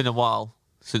 It's been a while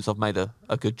since I've made a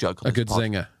good joke on A this good pod.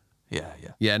 zinger. Yeah.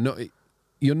 Yeah, no,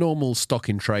 your normal stock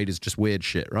in trade is just weird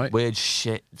shit, right? Weird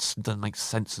shit. Doesn't make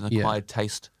sense. An Yeah. acquired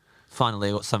taste. Finally,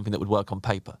 I got something that would work on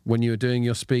paper. When you were doing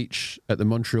your speech at the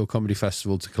Montreal Comedy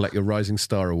Festival to collect your Rising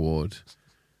Star Award,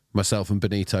 myself and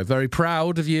Benito, very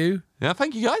proud of you, Yeah,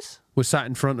 thank you guys. were sat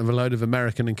in front of a load of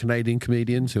American and Canadian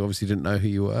comedians who obviously didn't know who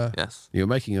you were. Yes. You were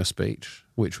making your speech,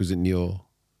 which was in your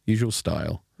usual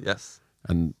style. Yes.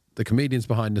 And the comedians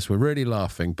behind us were really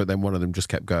laughing, but then one of them just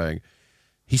kept going,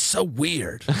 "He's so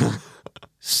weird."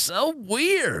 So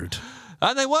weird.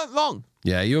 And they weren't wrong.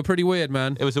 Yeah, you were pretty weird,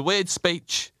 man. It was a weird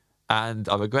speech, and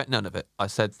I regret none of it. I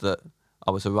said that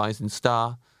I was a rising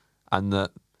star, and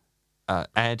that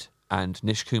Ed and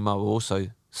Nish Kumar were also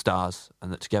stars,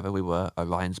 and that together we were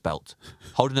Orion's belt,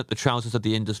 holding up the trousers of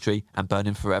the industry and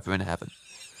burning forever in heaven.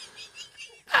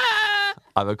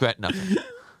 I regret nothing.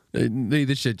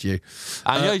 Neither should you.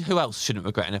 And you know who else shouldn't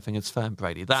regret anything? It's Fern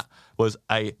Brady. That was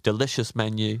a delicious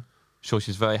menu. Sure,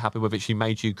 she's very happy with it. She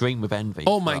made you green with envy.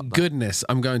 Oh my throughout that. goodness,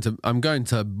 I'm going to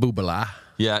Boobala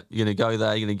Yeah, you're gonna go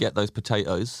there. You're gonna get those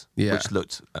potatoes, Yeah. which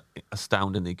looked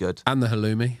astoundingly good. and the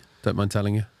halloumi. Don't mind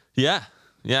telling you. Yeah.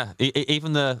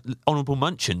 Even the honourable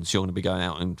munchins, you're going to be going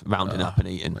out and rounding up and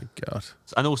eating. Oh my God.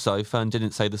 And also, Fern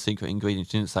didn't say the secret ingredient.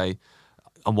 She didn't say,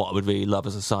 and what I would really love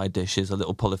as a side dish is a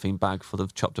little polythene bag full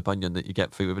of chopped up onion that you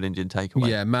get free with an Indian takeaway.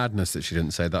 Yeah, madness that she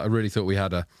didn't say that. I really thought we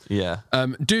had her. Yeah.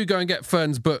 Do go and get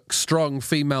Fern's book, Strong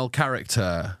Female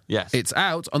Character. Yes. It's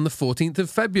out on the 14th of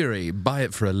February. Buy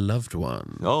it for a loved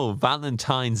one. Oh,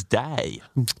 Valentine's Day.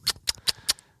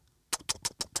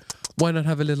 Why not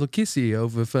have a little kissy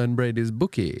over Fern Brady's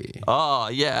bookie? Oh,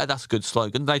 yeah, that's a good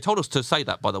slogan. They told us to say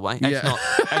that, by the way. Yeah.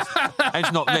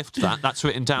 Ed's not riffed that. That's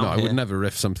written down No, I here. would never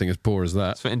riff something as poor as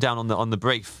that. It's written down on the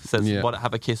brief. It says, Yeah. why not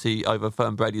have a kissy over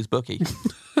Fern Brady's bookie?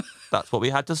 That's what we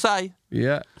had to say.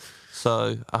 Yeah.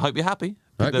 So I hope you're happy.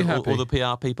 Hope you're happy. All the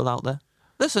PR people out there.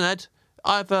 Listen, Ed,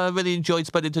 I've really enjoyed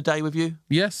spending today with you.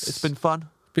 Yes. It's been fun.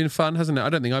 been fun, hasn't it? I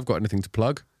don't think I've got anything to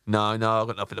plug. No, I've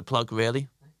got nothing to plug, really.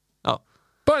 Oh,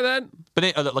 Bye then.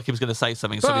 Benito looked like he was going to say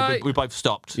something, so Bye. we both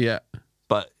stopped. Yeah.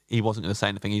 But he wasn't going to say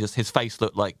anything. His face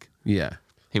looked like Yeah.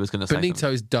 he was going to say something.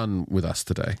 Benito's done with us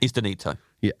today. He's Benito.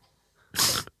 Yeah.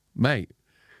 Mate,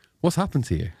 what's happened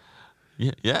to you?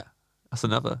 Yeah. That's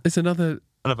another It's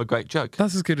great joke.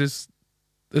 that's as good as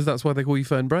that's why they call you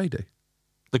Fern Brady.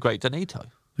 The Great Benito.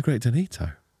 The Great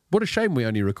Danito. What a shame we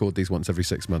only record these once every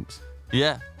 6 months.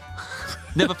 Yeah.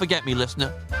 Never forget me,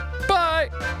 listener. Bye!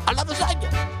 I love lasagna.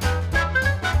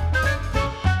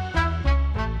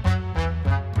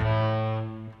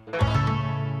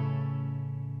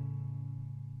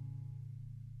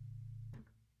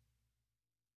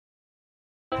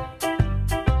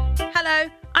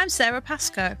 I'm Sarah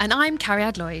Pascoe. And I'm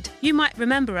Carrie Lloyd. You might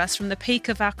remember us from the peak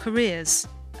of our careers,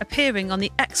 appearing on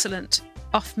the excellent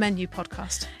Off Menu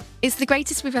podcast. It's the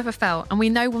greatest we've ever felt, and we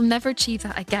know we'll never achieve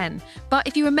that again. But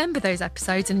if you remember those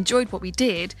episodes and enjoyed what we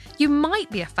did, you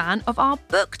might be a fan of our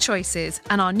book choices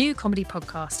and our new comedy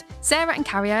podcast, Sarah and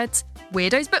Carrie's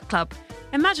Weirdos Book Club.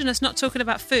 Imagine us not talking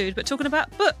about food, but talking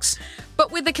about books.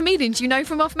 But with the comedians you know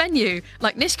from Off Menu,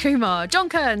 like Nish Kumar, John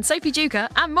Kern, Sophie Duker,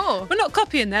 and more. We're not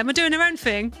copying them, we're doing our own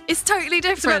thing. It's totally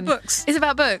different. It's about books. It's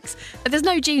about books. There's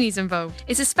no genies involved.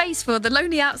 It's a space for the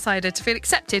lonely outsider to feel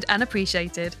accepted and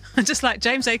appreciated. Just like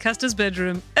James Acaster's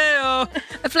bedroom. Ew.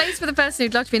 A place for the person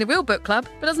who'd love to be in a real book club,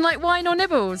 but doesn't like wine or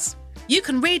nibbles. You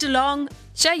can read along,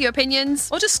 share your opinions,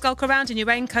 or just skulk around in your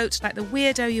raincoat like the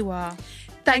weirdo you are.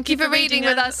 Thank you for reading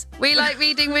with us. We like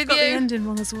reading with Got you. the ending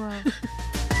wrong as well.